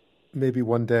 Maybe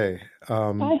one day.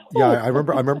 I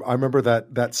remember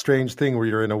that strange thing where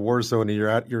you're in a war zone and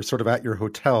you're sort of at your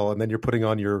hotel and then you're putting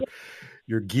on your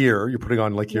gear. You're putting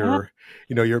on like your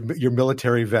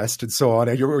military vest and so on,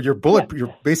 and your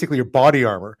basically your body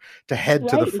armor to head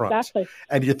to the front. Exactly.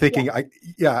 And you're thinking,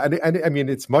 and I mean,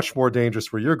 it's much more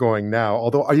dangerous where you're going now.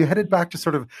 Although, are you headed back to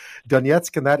sort of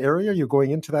Donetsk in that area? You're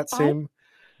going into that same.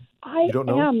 I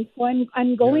am. So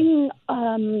I'm going.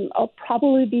 I'll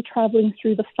probably be traveling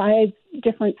through the 5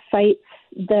 different sites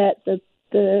that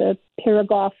the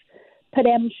Paragoff.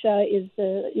 Podemsha is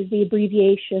the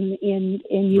abbreviation in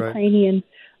Ukrainian.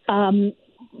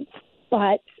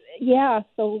 But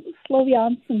so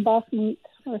Sloviansk and Bakhmut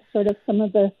are sort of some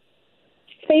of the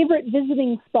favorite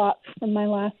visiting spots from my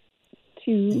last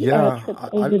 2 trips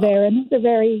over there, and they're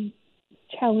very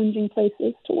challenging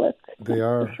places to work. They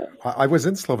are. Sure. I was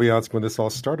in Sloviansk when this all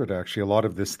started, actually. A lot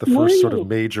of this, the first sort of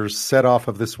major set-off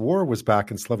of this war was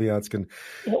back in Sloviansk in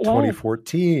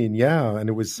 2014. Yeah, and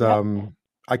it was...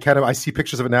 I see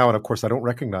pictures of it now, and of course I don't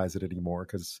recognize it anymore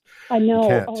because I know you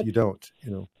can't. You don't.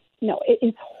 No,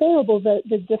 it's horrible the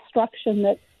destruction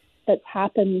that's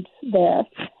happened there.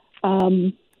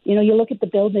 You look at the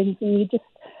buildings and you just.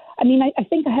 I mean, I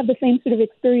think I have the same sort of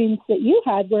experience that you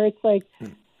had, where it's like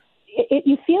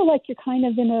you feel like you're kind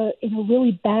of in a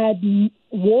really bad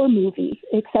war movie,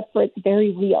 except for it's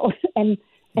very real and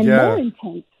more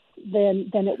intense than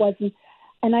it was.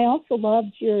 And I also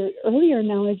loved your earlier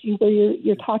analogy where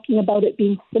you're talking about it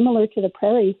being similar to the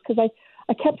prairies, because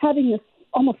I kept having this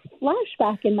almost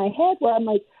flashback in my head where I'm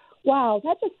like, wow,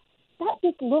 that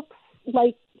just looks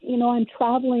like, I'm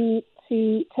traveling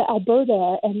to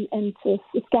Alberta and to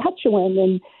Saskatchewan,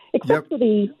 and except for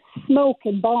the smoke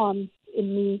and bombs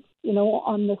in the,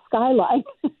 on the skyline.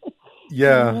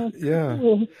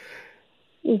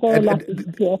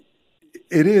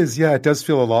 It is, yeah. It does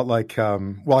feel a lot like,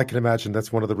 I can imagine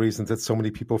that's one of the reasons that so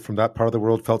many people from that part of the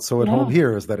world felt so at home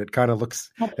here, is that it kind of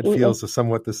looks and feels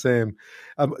somewhat the same.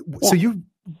 So you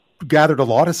gathered a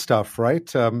lot of stuff, right,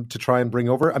 to try and bring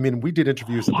over? I mean, we did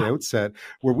interviews at the outset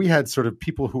where we had sort of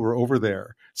people who were over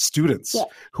there, students,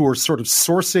 who were sort of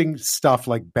sourcing stuff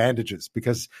like bandages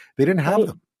because they didn't have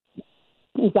them.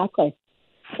 Exactly.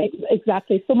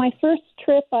 So my first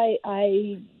trip,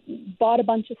 I bought a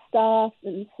bunch of stuff,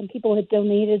 and some people had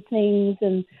donated things,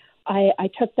 and I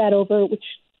took that over, which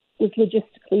was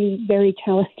logistically very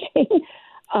challenging.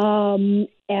 And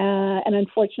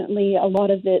unfortunately, a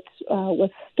lot of it was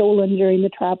stolen during the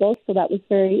travel, so that was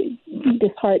very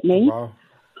disheartening. Wow.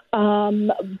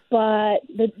 But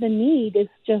the need is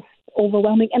just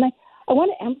overwhelming. And I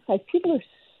want to emphasize, people are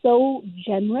so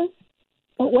generous,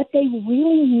 but what they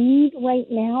really need right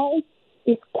now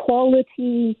is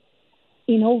quality,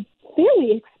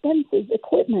 fairly expensive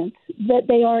equipment that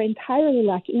they are entirely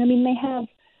lacking. I mean, they have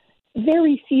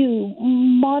very few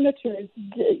monitors,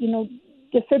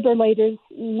 defibrillators,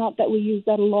 not that we use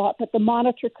that a lot, but the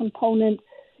monitor component,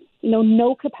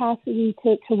 no capacity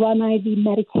to run IV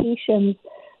medications.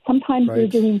 Sometimes Right. they're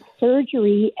doing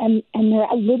surgery and they're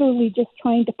literally just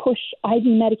trying to push IV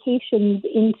medications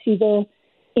into the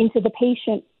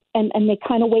patient and they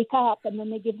kind of wake up and then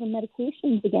they give them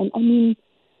medications again. I mean,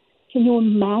 can you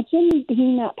imagine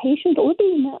being that patient or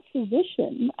being that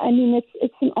physician? I mean,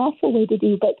 it's an awful way to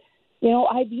do, but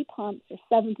IV pumps are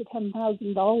 $7,000 to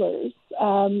 $10,000.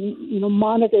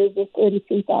 Monitors are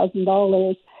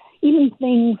 $33,000. Even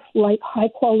things like high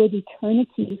quality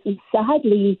tourniquets, and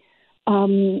sadly,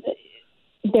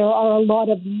 there are a lot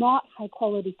of not high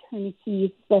quality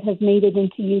tourniquets that have made it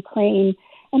into Ukraine,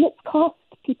 and it's cost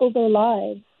people their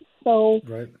lives. So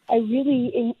Right. I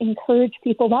really encourage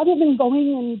people, rather than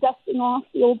going and dusting off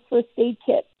the old first aid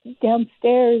kit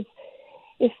downstairs,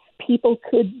 if people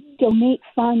could donate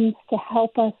funds to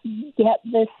help us get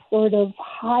this sort of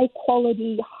high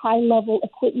quality, high level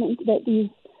equipment that these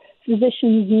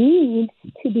physicians need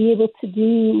to be able to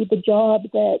do the job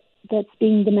that's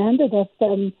being demanded of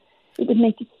them, it would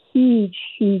make a huge,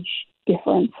 huge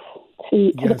difference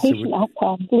to the patient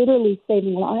outcome, literally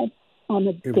saving lives on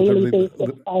a daily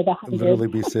basis by the hundreds. Literally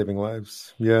be saving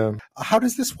lives. Yeah. How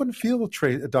does this one feel,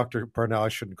 Dr. Parnell? I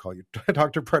shouldn't call you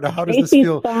Dr. Parnell. How does this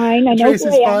feel? Fine. I know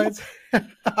Tracy's fine.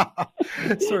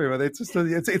 Sorry about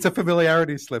that. It's a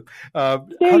familiarity slip. How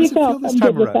does it feel this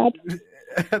time around?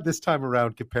 This time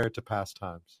around compared to past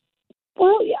times?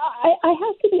 Well, I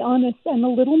have to be honest. I'm a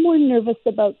little more nervous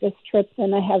about this trip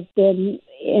than I have been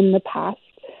in the past.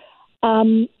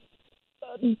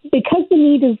 Because the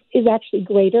need is actually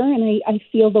greater, and I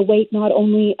feel the weight not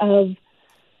only of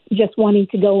just wanting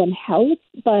to go and help,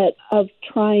 but of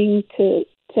trying to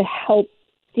help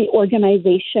the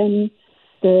organization,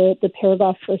 the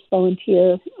Paragraph First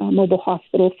Volunteer Mobile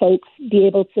Hospital folks be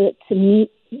able to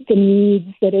meet the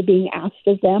needs that are being asked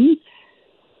of them.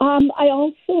 I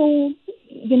also,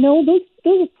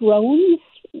 those drones,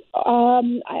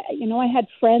 I had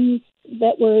friends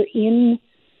that were in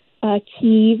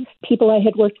Kyiv, people I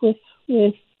had worked with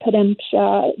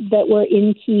Podemcha that were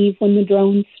in Kyiv when the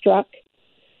drone struck.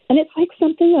 And it's like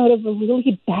something out of a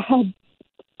really bad,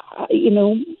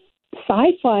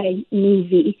 sci-fi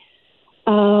movie.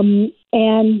 And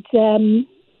then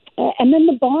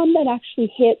the bomb that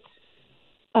actually hit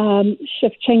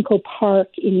Shevchenko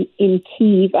Park in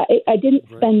Kyiv. I didn't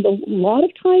spend a lot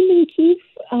of time in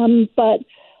Kyiv, but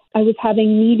I was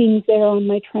having meetings there on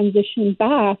my transition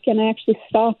back, and I actually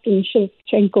stopped in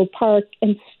Shevchenko Park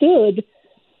and stood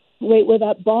right where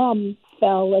that bomb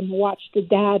fell and watched a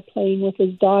dad playing with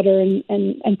his daughter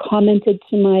and commented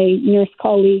to my nurse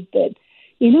colleague that,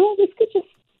 this could just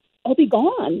all be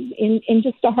gone in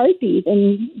just a heartbeat.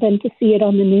 And then to see it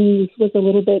on the news was a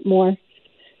little bit more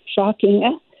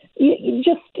shocking.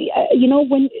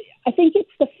 When I think it's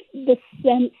the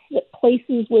sense that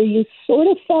places where you sort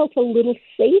of felt a little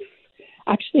safe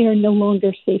actually are no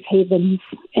longer safe havens.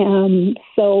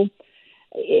 So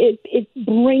it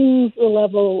brings the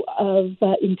level of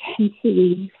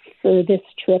intensity for this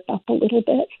trip up a little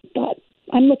bit. But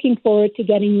I'm looking forward to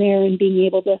getting there and being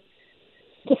able to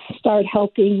start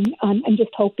helping. I'm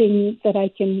just hoping that I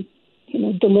can,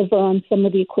 deliver on some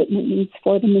of the equipment needs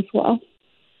for them as well.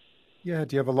 Yeah,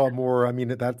 do you have a lot more? I mean,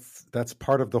 that's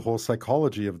part of the whole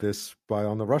psychology of this.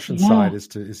 On the Russian side, is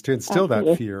to instill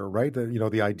that fear, right?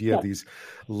 The idea of these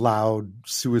loud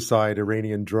suicide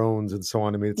Iranian drones and so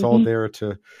on. I mean, it's all there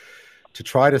to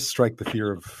try to strike the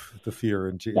fear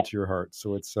into your heart.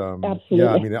 So it's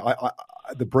yeah. I mean,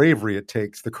 the bravery it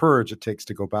takes, the courage it takes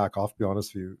to go back. I'll be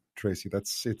honest with you, Tracy.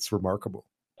 It's remarkable.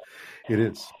 It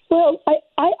is. Well,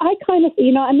 I kind of,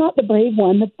 I'm not the brave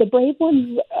one. The brave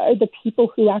ones are the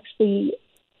people who actually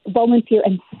volunteer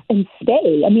and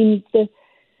stay. I mean,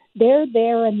 they're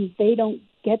there and they don't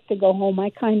get to go home.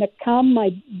 I kind of come, I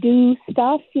do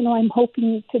stuff. I'm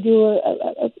hoping to do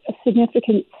a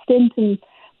significant stint,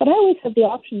 but I always have the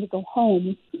option to go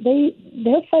home.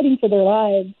 They're fighting for their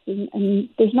lives, and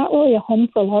there's not really a home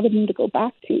for a lot of them to go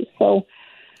back to. So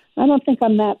I don't think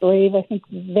I'm that brave. I think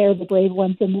they're the brave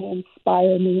ones, and they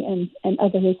inspire me and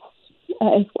others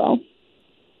as well.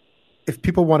 if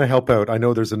people want to help out, I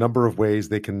know there's a number of ways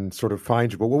they can sort of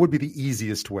find you, but what would be the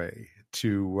easiest way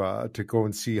to go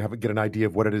and see, get an idea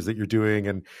of what it is that you're doing,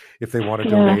 and if they want to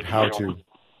donate, how to?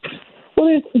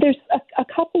 Well, there's a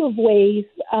couple of ways.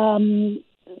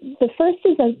 The first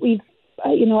is that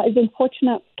I've been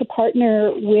fortunate to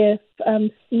partner with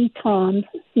CTOMS,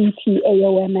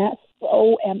 CTAOMS,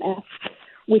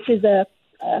 which is a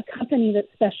company that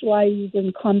specializes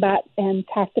in combat and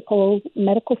tactical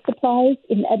medical supplies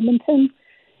in Edmonton.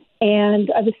 And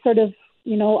I was sort of,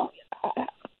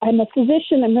 I'm a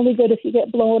physician. I'm really good if you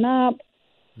get blown up.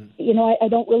 I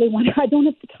don't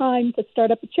have the time to start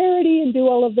up a charity and do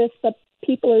all of this, but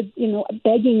people are,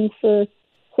 begging for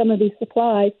some of these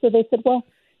supplies. So they said, well,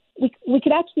 we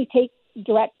could actually take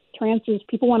direct transfers.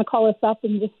 People want to call us up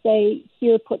and just say,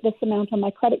 here, put this amount on my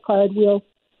credit card. We'll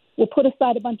put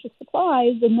aside a bunch of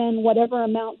supplies, and then whatever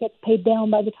amount gets paid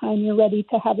down by the time you're ready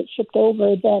to have it shipped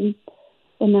over, then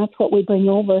that's what we bring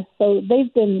over. So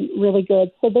they've been really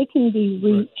good. So they can be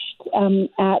reached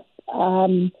at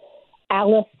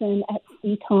Allison at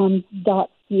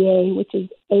ctoms.ca, which is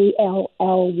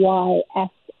ALLYSON at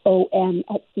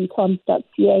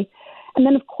ctoms.ca. And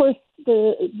then, of course,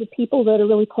 the people that are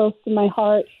really close to my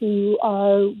heart who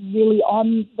are really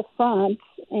on the front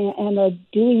and are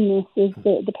doing this is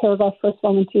the Paragraph First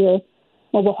Volunteer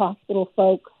Mobile Hospital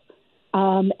folks.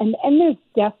 And there's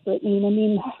desperate need. I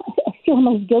mean, I feel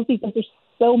almost guilty because there's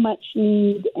so much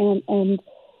need, and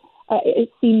it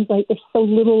seems like there's so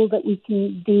little that we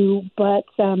can do, but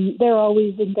they're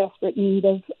always in desperate need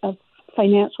of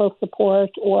financial support,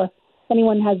 or if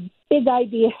anyone has big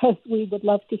ideas, we would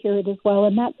love to hear it as well.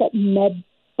 And that's at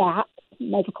medbat,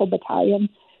 Medical Battalion,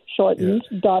 shortened,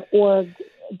 .org.ua/EM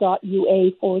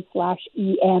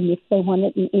if they want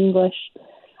it in English.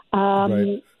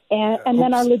 Right. And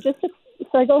then our logistics.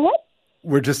 Sorry, go ahead.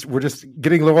 We're just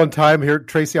getting low on time here,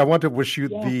 Tracey. I want to wish you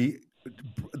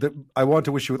I want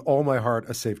to wish you with all my heart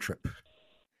a safe trip.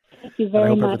 Thank you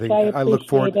very much. I look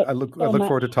forward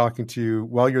to talking to you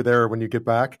while you're there when you get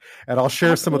back, and I'll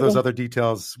share some of those other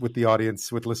details with the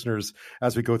audience, with listeners,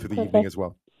 as we go through the evening as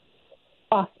well.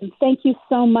 Awesome. Thank you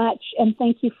so much, and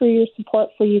thank you for your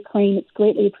support for Ukraine. It's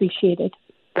greatly appreciated.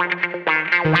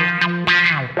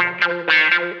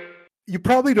 You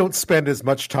probably don't spend as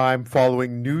much time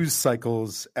following news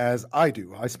cycles as I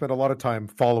do. I spend a lot of time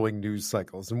following news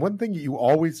cycles. And one thing you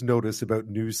always notice about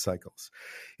news cycles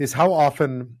is how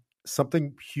often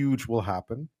something huge will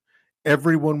happen.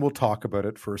 Everyone will talk about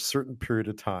it for a certain period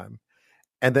of time.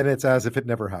 And then it's as if it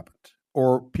never happened.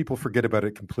 Or people forget about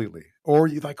it completely. Or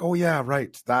you're like, oh yeah,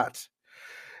 right, that.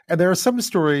 And there are some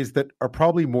stories that are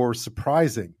probably more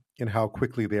surprising in how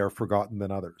quickly they are forgotten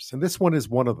than others. And this one is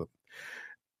one of them.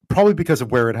 Probably because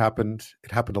of where it happened.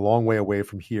 It happened a long way away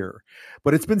from here.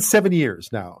 But it's been 7 years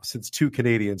now since 2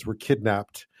 Canadians were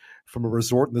kidnapped from a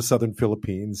resort in the southern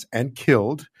Philippines and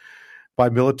killed by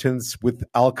militants with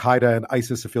Al-Qaeda and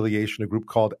ISIS affiliation, a group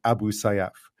called Abu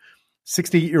Sayyaf.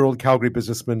 68-year-old Calgary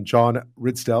businessman John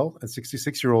Ridsdale and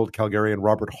 66-year-old Calgarian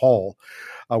Robert Hall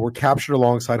were captured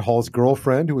alongside Hall's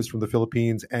girlfriend, who was from the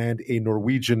Philippines, and a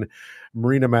Norwegian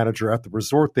marina manager at the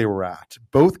resort they were at.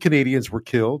 Both Canadians were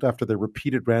killed after their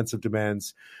repeated ransom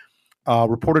demands,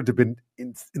 reported to have been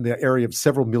in the area of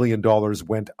several $1 million,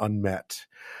 went unmet.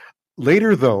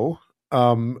 Later, though,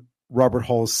 Robert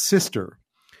Hall's sister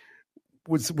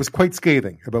was quite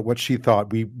scathing about what she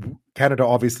thought. Canada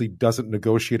obviously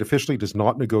officially does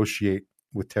not negotiate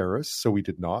with terrorists, so we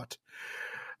did not.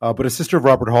 But a sister of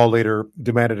Robert Hall later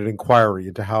demanded an inquiry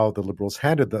into how the Liberals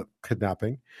handled the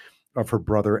kidnapping of her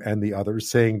brother and the others,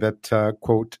 saying that,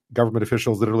 quote, government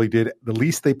officials literally did the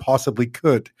least they possibly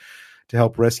could to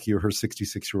help rescue her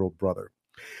 66-year-old brother.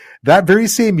 That very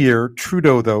same year,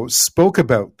 Trudeau, though, spoke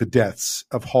about the deaths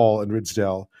of Hall and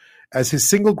Ridsdale as his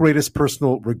single greatest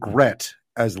personal regret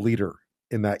as leader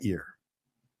in that year.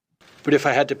 But if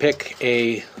I had to pick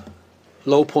a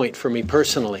low point for me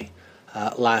personally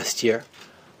last year,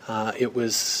 it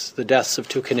was the deaths of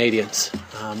 2 Canadians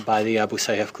by the Abu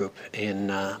Sayyaf group in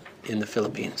the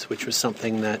Philippines, which was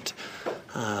something that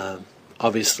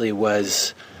obviously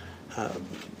was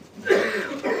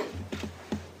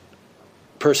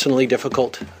personally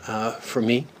difficult for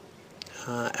me,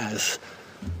 as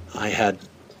I had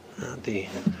the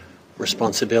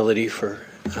responsibility for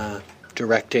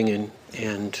directing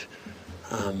and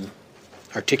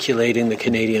articulating the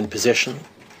Canadian position,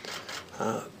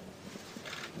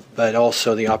 but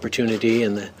also the opportunity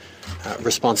and the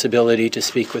responsibility to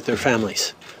speak with their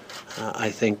families. I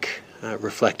think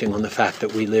reflecting on the fact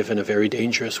that we live in a very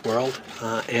dangerous world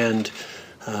and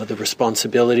the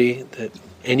responsibility that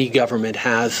any government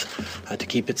has to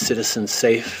keep its citizens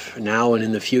safe now and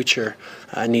in the future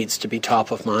needs to be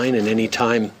top of mind. And any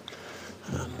time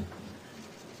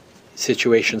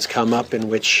situations come up in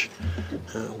which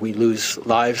we lose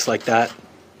lives like that,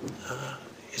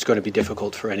 is going to be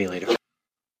difficult for any leader.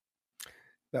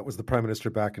 That was the Prime Minister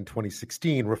back in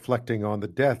 2016, reflecting on the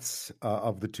deaths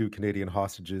of the 2 Canadian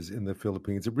hostages in the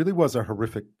Philippines. It really was a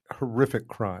horrific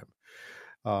crime.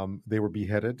 They were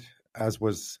beheaded, as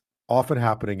was often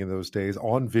happening in those days,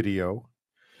 on video.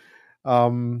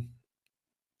 And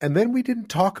then we didn't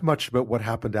talk much about what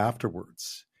happened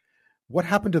afterwards. What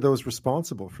happened to those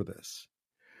responsible for this?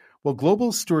 Well,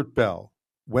 Global's Stewart Bell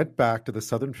went back to the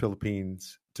southern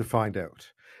Philippines to find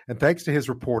out. And thanks to his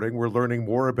reporting, we're learning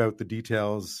more about the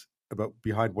details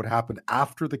behind what happened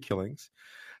after the killings,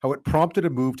 how it prompted a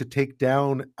move to take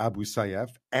down Abu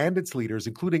Sayyaf and its leaders,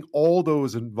 including all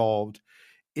those involved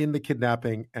in the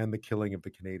kidnapping and the killing of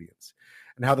the Canadians,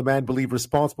 and how the man believed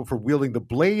responsible for wielding the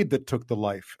blade that took the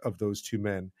life of those 2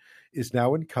 men is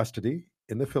now in custody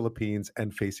in the Philippines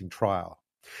and facing trial.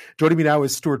 Joining me now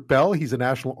is Stewart Bell. He's a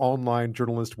national online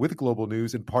journalist with Global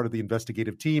News and part of the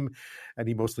investigative team, and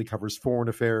he mostly covers foreign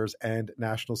affairs and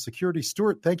national security.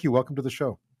 Stewart, thank you. Welcome to the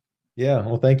show. Yeah,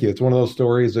 well, thank you. It's one of those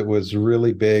stories that was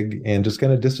really big and just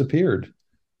kind of disappeared.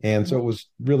 And so it was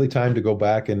really time to go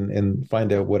back and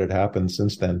find out what had happened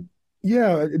since then.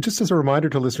 Yeah, just as a reminder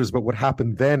to listeners about what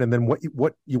happened then and then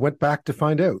what you went back to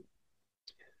find out.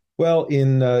 Well,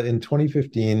 in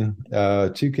 2015,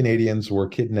 2 Canadians were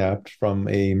kidnapped from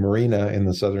a marina in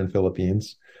the southern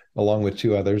Philippines, along with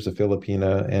 2 others, a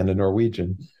Filipina and a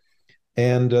Norwegian.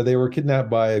 And they were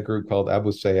kidnapped by a group called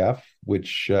Abu Sayyaf,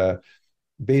 which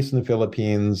based in the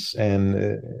Philippines, and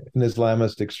an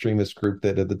Islamist extremist group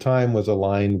that at the time was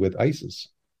aligned with ISIS.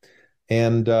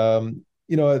 And,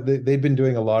 they'd been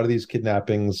doing a lot of these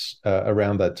kidnappings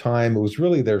around that time. It was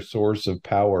really their source of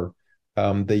power.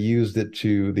 They used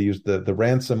the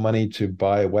ransom money to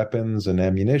buy weapons and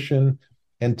ammunition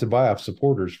and to buy off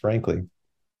supporters, frankly.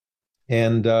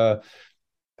 And,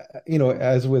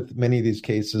 as with many of these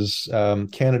cases,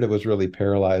 Canada was really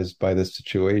paralyzed by this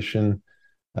situation.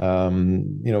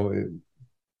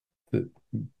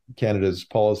 Canada's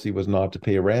policy was not to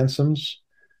pay ransoms,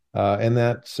 and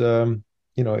that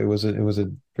it was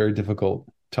a very difficult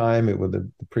time. It was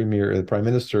the prime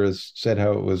minister has said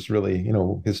how it was really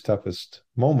his toughest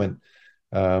moment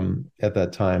at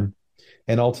that time,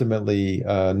 and ultimately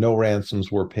no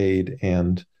ransoms were paid,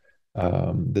 and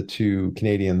the 2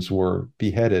 Canadians were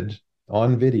beheaded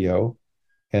on video,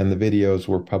 and the videos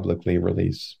were publicly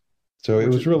released. So it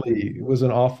was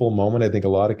an awful moment. I think a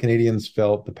lot of Canadians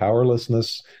felt the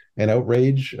powerlessness and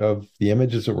outrage of the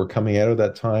images that were coming out of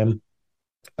that time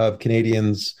of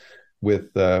Canadians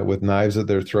with knives at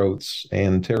their throats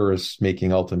and terrorists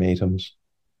making ultimatums.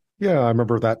 Yeah, I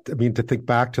remember that. I mean, to think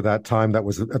back to that time, that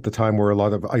was at the time where a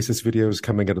lot of ISIS videos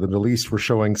coming out of the Middle East were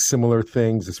showing similar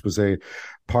things. This was a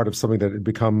part of something that had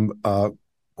become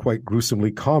quite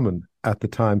gruesomely common at the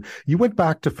time. You went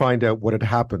back to find out what had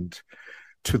happened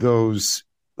to those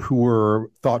who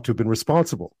were thought to have been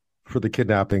responsible for the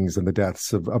kidnappings and the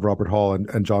deaths of Robert Hall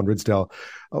and John Ridsdale.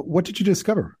 What did you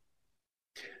discover?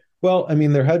 Well, I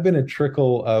mean, there had been a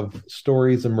trickle of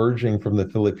stories emerging from the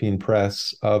Philippine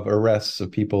press of arrests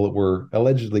of people that were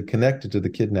allegedly connected to the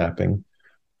kidnapping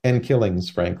and killings,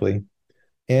 frankly.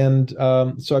 And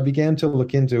so I began to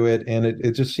look into it, and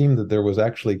it just seemed that there was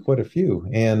actually quite a few.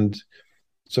 And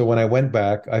so when I went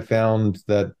back, I found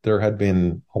that there had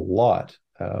been a lot.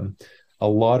 A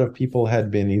lot of people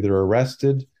had been either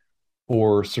arrested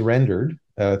or surrendered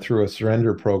through a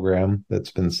surrender program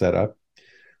that's been set up,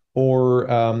 or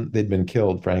they'd been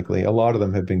killed, frankly. A lot of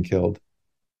them have been killed.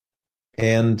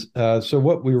 And so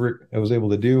what I was able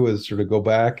to do is sort of go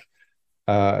back.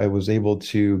 I was able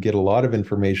to get a lot of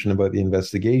information about the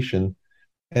investigation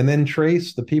and then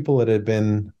trace the people that had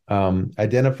been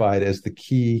identified as the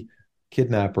key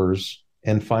kidnappers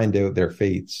and find out their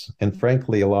fates. And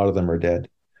frankly, a lot of them are dead.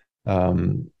 A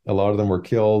lot of them were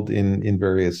killed in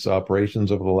various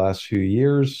operations over the last few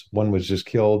years. One was just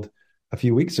killed a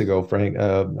few weeks ago,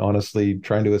 honestly,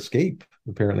 trying to escape,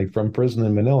 apparently, from prison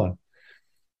in Manila.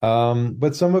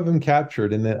 But some of them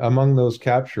captured, and among those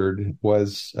captured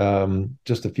was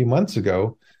just a few months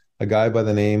ago, a guy by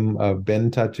the name of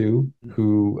Ben Tatu,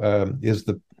 who is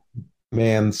the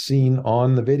man seen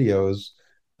on the videos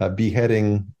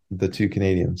beheading the 2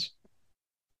 Canadians.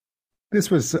 This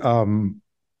was,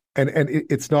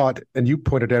 it's not, and you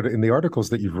pointed out in the articles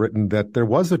that you've written that there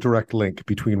was a direct link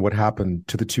between what happened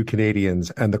to the 2 Canadians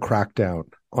and the crackdown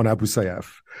on Abu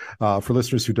Sayyaf. For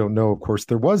listeners who don't know, of course,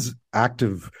 there was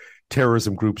active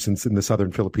terrorism groups in the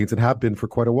southern Philippines and have been for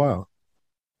quite a while.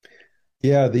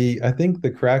 Yeah, I think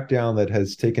the crackdown that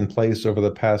has taken place over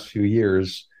the past few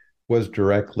years was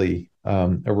directly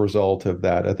a result of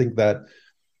that. I think that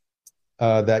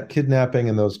that kidnapping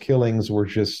and those killings were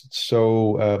just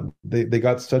so they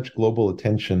got such global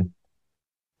attention,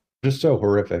 just so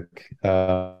horrific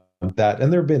that,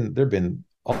 and there've been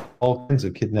all kinds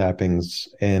of kidnappings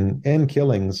and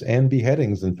killings and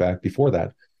beheadings, in fact, before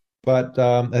that. But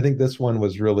I think this one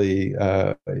was really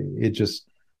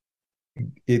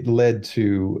it led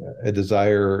to a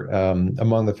desire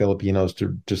among the Filipinos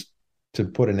to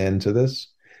put an end to this.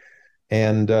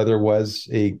 And there was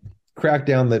a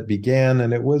crackdown that began,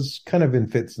 and it was kind of in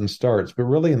fits and starts, but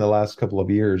really in the last couple of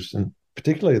years, and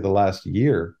particularly the last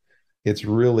year, it's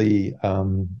really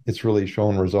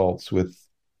shown results with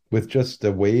just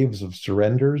the waves of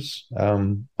surrenders,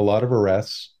 a lot of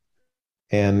arrests,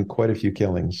 and quite a few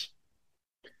killings.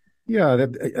 Yeah.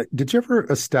 Did you ever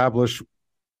establish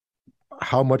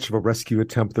how much of a rescue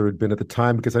attempt there had been at the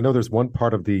time? Because I know there's one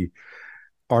part of the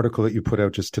article that you put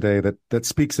out just today that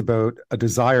speaks about a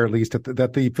desire, at least,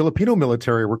 that the Filipino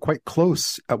military were quite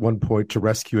close at one point to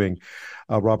rescuing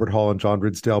Robert Hall and John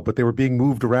Ridsdale, but they were being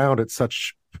moved around at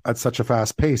such a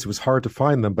fast pace. It was hard to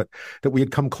find them, but that we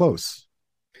had come close.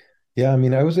 Yeah, I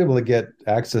mean, I was able to get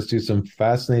access to some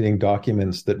fascinating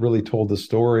documents that really told the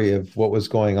story of what was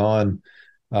going on.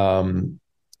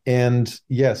 And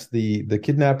yes, the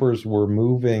kidnappers were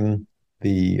moving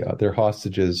their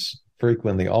hostages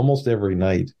frequently, almost every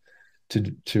night,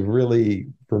 to really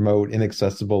remote,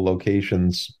 inaccessible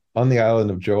locations on the island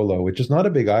of Jolo, which is not a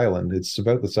big island. It's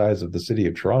about the size of the city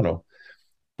of Toronto,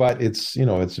 but it's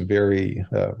a very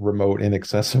remote,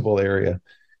 inaccessible area.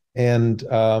 And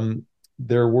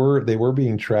they were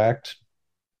being tracked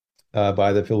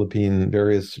by the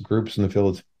various groups in the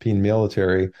Philippine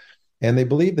military, and they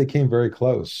believe they came very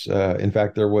close. In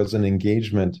fact, there was an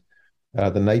engagement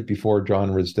the night before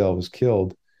John Ridsdale was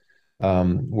killed,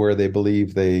 where they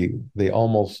believe they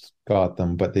almost got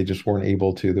them, but they just weren't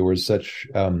able to. There was such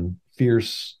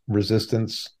fierce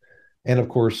resistance. And of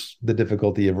course, the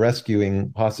difficulty of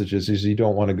rescuing hostages is you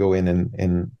don't want to go in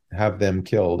and have them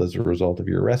killed as a result of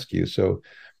your rescue. So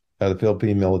the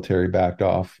Philippine military backed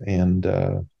off, and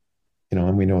and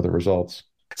we know the results.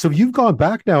 So you've gone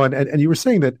back now, and you were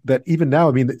saying that even now,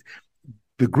 I mean,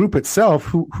 the group itself,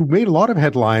 who made a lot of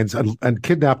headlines and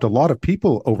kidnapped a lot of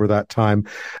people over that time,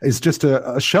 is just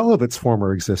a shell of its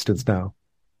former existence now.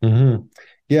 Mm-hmm.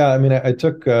 Yeah, I mean,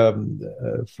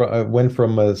 I went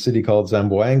from a city called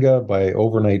Zamboanga by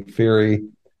overnight ferry,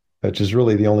 which is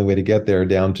really the only way to get there,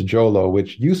 down to Jolo,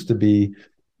 which used to be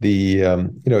the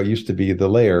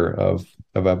lair of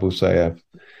Abu Sayyaf.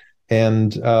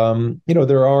 And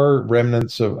there are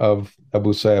remnants of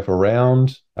Abu Sayyaf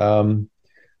around,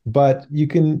 but you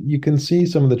can see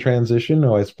some of the transition.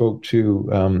 I spoke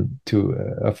to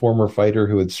a former fighter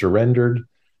who had surrendered.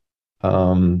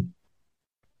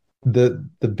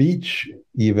 The beach,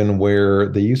 even where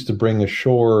they used to bring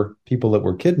ashore people that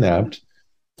were kidnapped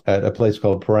at a place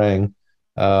called Parang,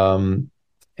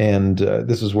 and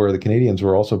this is where the Canadians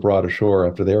were also brought ashore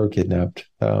after they were kidnapped.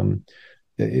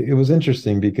 It was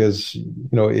interesting because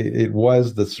it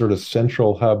was the sort of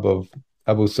central hub of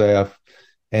Abu Sayyaf,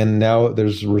 and now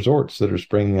there's resorts that are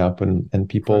springing up and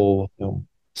people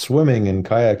swimming and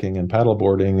kayaking and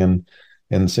paddleboarding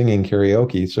and singing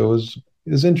karaoke. So it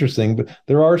was interesting, but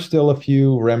there are still a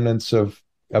few remnants of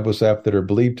Abu Sayyaf that are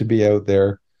believed to be out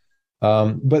there.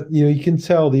 But you can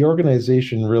tell the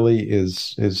organization really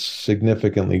is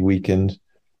significantly weakened.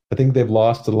 I think they've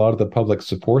lost a lot of the public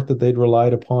support that they'd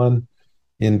relied upon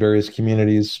in various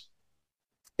communities,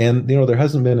 and there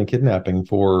hasn't been a kidnapping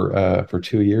for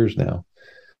 2 years now,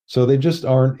 so they just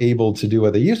aren't able to do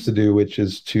what they used to do, which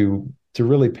is to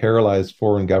really paralyze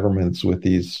foreign governments with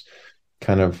these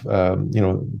kind of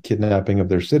kidnapping of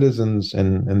their citizens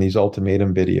and these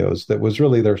ultimatum videos. That was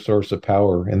really their source of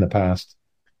power in the past.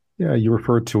 Yeah, you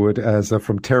referred to it as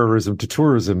from terrorism to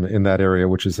tourism in that area,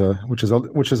 which is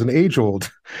an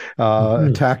age-old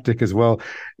tactic as well.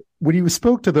 When you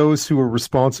spoke to those who were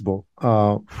responsible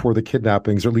for the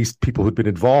kidnappings, or at least people who'd been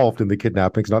involved in the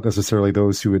kidnappings, not necessarily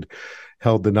those who had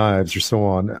held the knives or so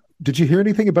on, did you hear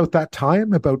anything about that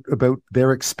time, about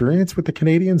their experience with the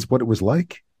Canadians, what it was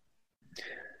like?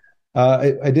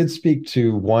 I did speak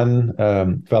to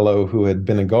one fellow who had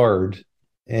been a guard,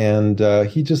 and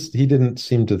he didn't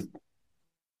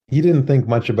think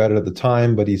much about it at the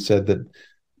time, but he said that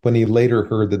when he later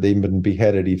heard that they'd been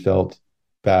beheaded, he felt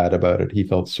bad about it. He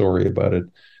felt sorry about it.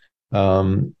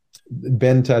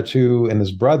 Ben Tatu and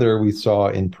his brother we saw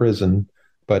in prison.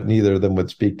 but neither of them would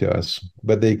speak to us.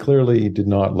 But they clearly did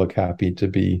not look happy to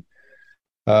be,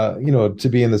 to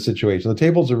be in the situation. The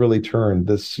tables are really turned.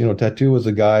 This, Tattoo was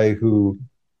a guy who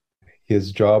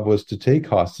his job was to take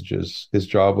hostages. His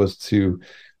job was to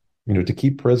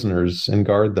keep prisoners and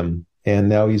guard them. And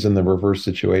now he's in the reverse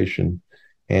situation,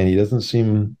 and he doesn't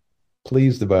seem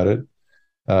pleased about it.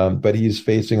 But he's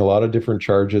facing a lot of different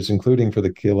charges, including for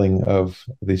the killing of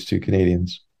these two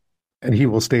Canadians. And he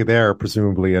will stay there,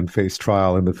 presumably, and face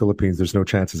trial in the Philippines. There's no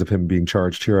chances of him being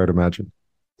charged here, I'd imagine.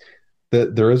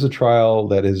 There is a trial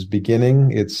that is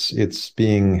beginning. It's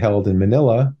being held in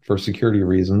Manila for security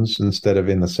reasons instead of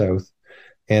in the South.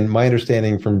 And my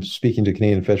understanding from speaking to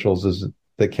Canadian officials is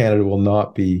that Canada will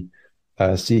not be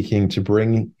seeking to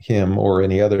bring him or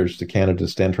any others to Canada to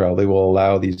stand trial. They will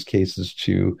allow these cases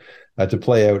to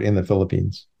play out in the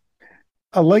Philippines.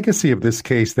 A legacy of this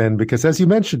case, then, because as you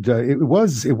mentioned, it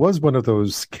was one of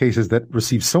those cases that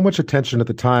received so much attention at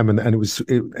the time,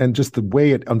 and just the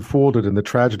way it unfolded and the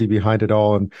tragedy behind it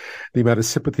all, and the amount of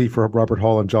sympathy for Robert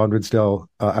Hall and John Ridsdale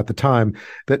at the time,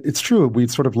 that it's true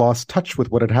we'd sort of lost touch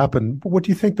with what had happened. What do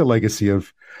you think the legacy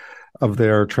of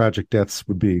their tragic deaths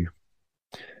would be?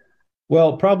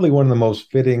 Well, probably one of the most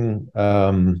fitting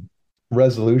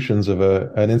resolutions of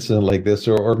an incident like this,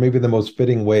 or maybe the most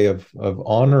fitting way of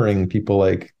honoring people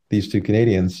like these two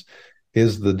Canadians,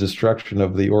 is the destruction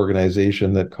of the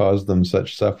organization that caused them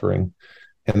such suffering.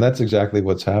 And that's exactly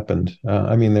what's happened.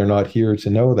 They're not here to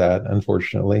know that,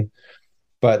 unfortunately,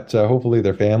 but hopefully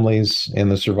their families and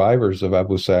the survivors of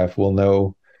Abu Sayyaf will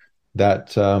know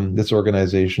that this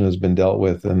organization has been dealt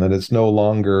with, and that it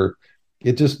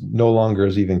just no longer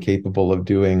is even capable of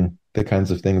doing the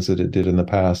kinds of things that it did in the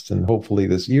past. And hopefully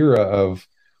this era of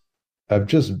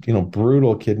just,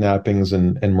 brutal kidnappings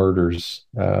and murders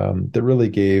that really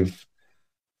gave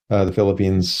the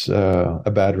Philippines a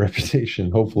bad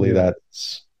reputation. Hopefully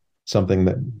that's something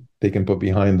that they can put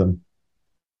behind them.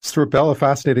 Stewart Bell, a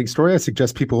fascinating story. I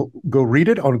suggest people go read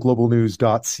it on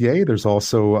globalnews.ca. There's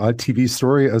also a TV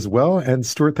story as well. And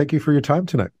Stewart, thank you for your time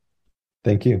tonight.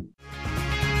 Thank you.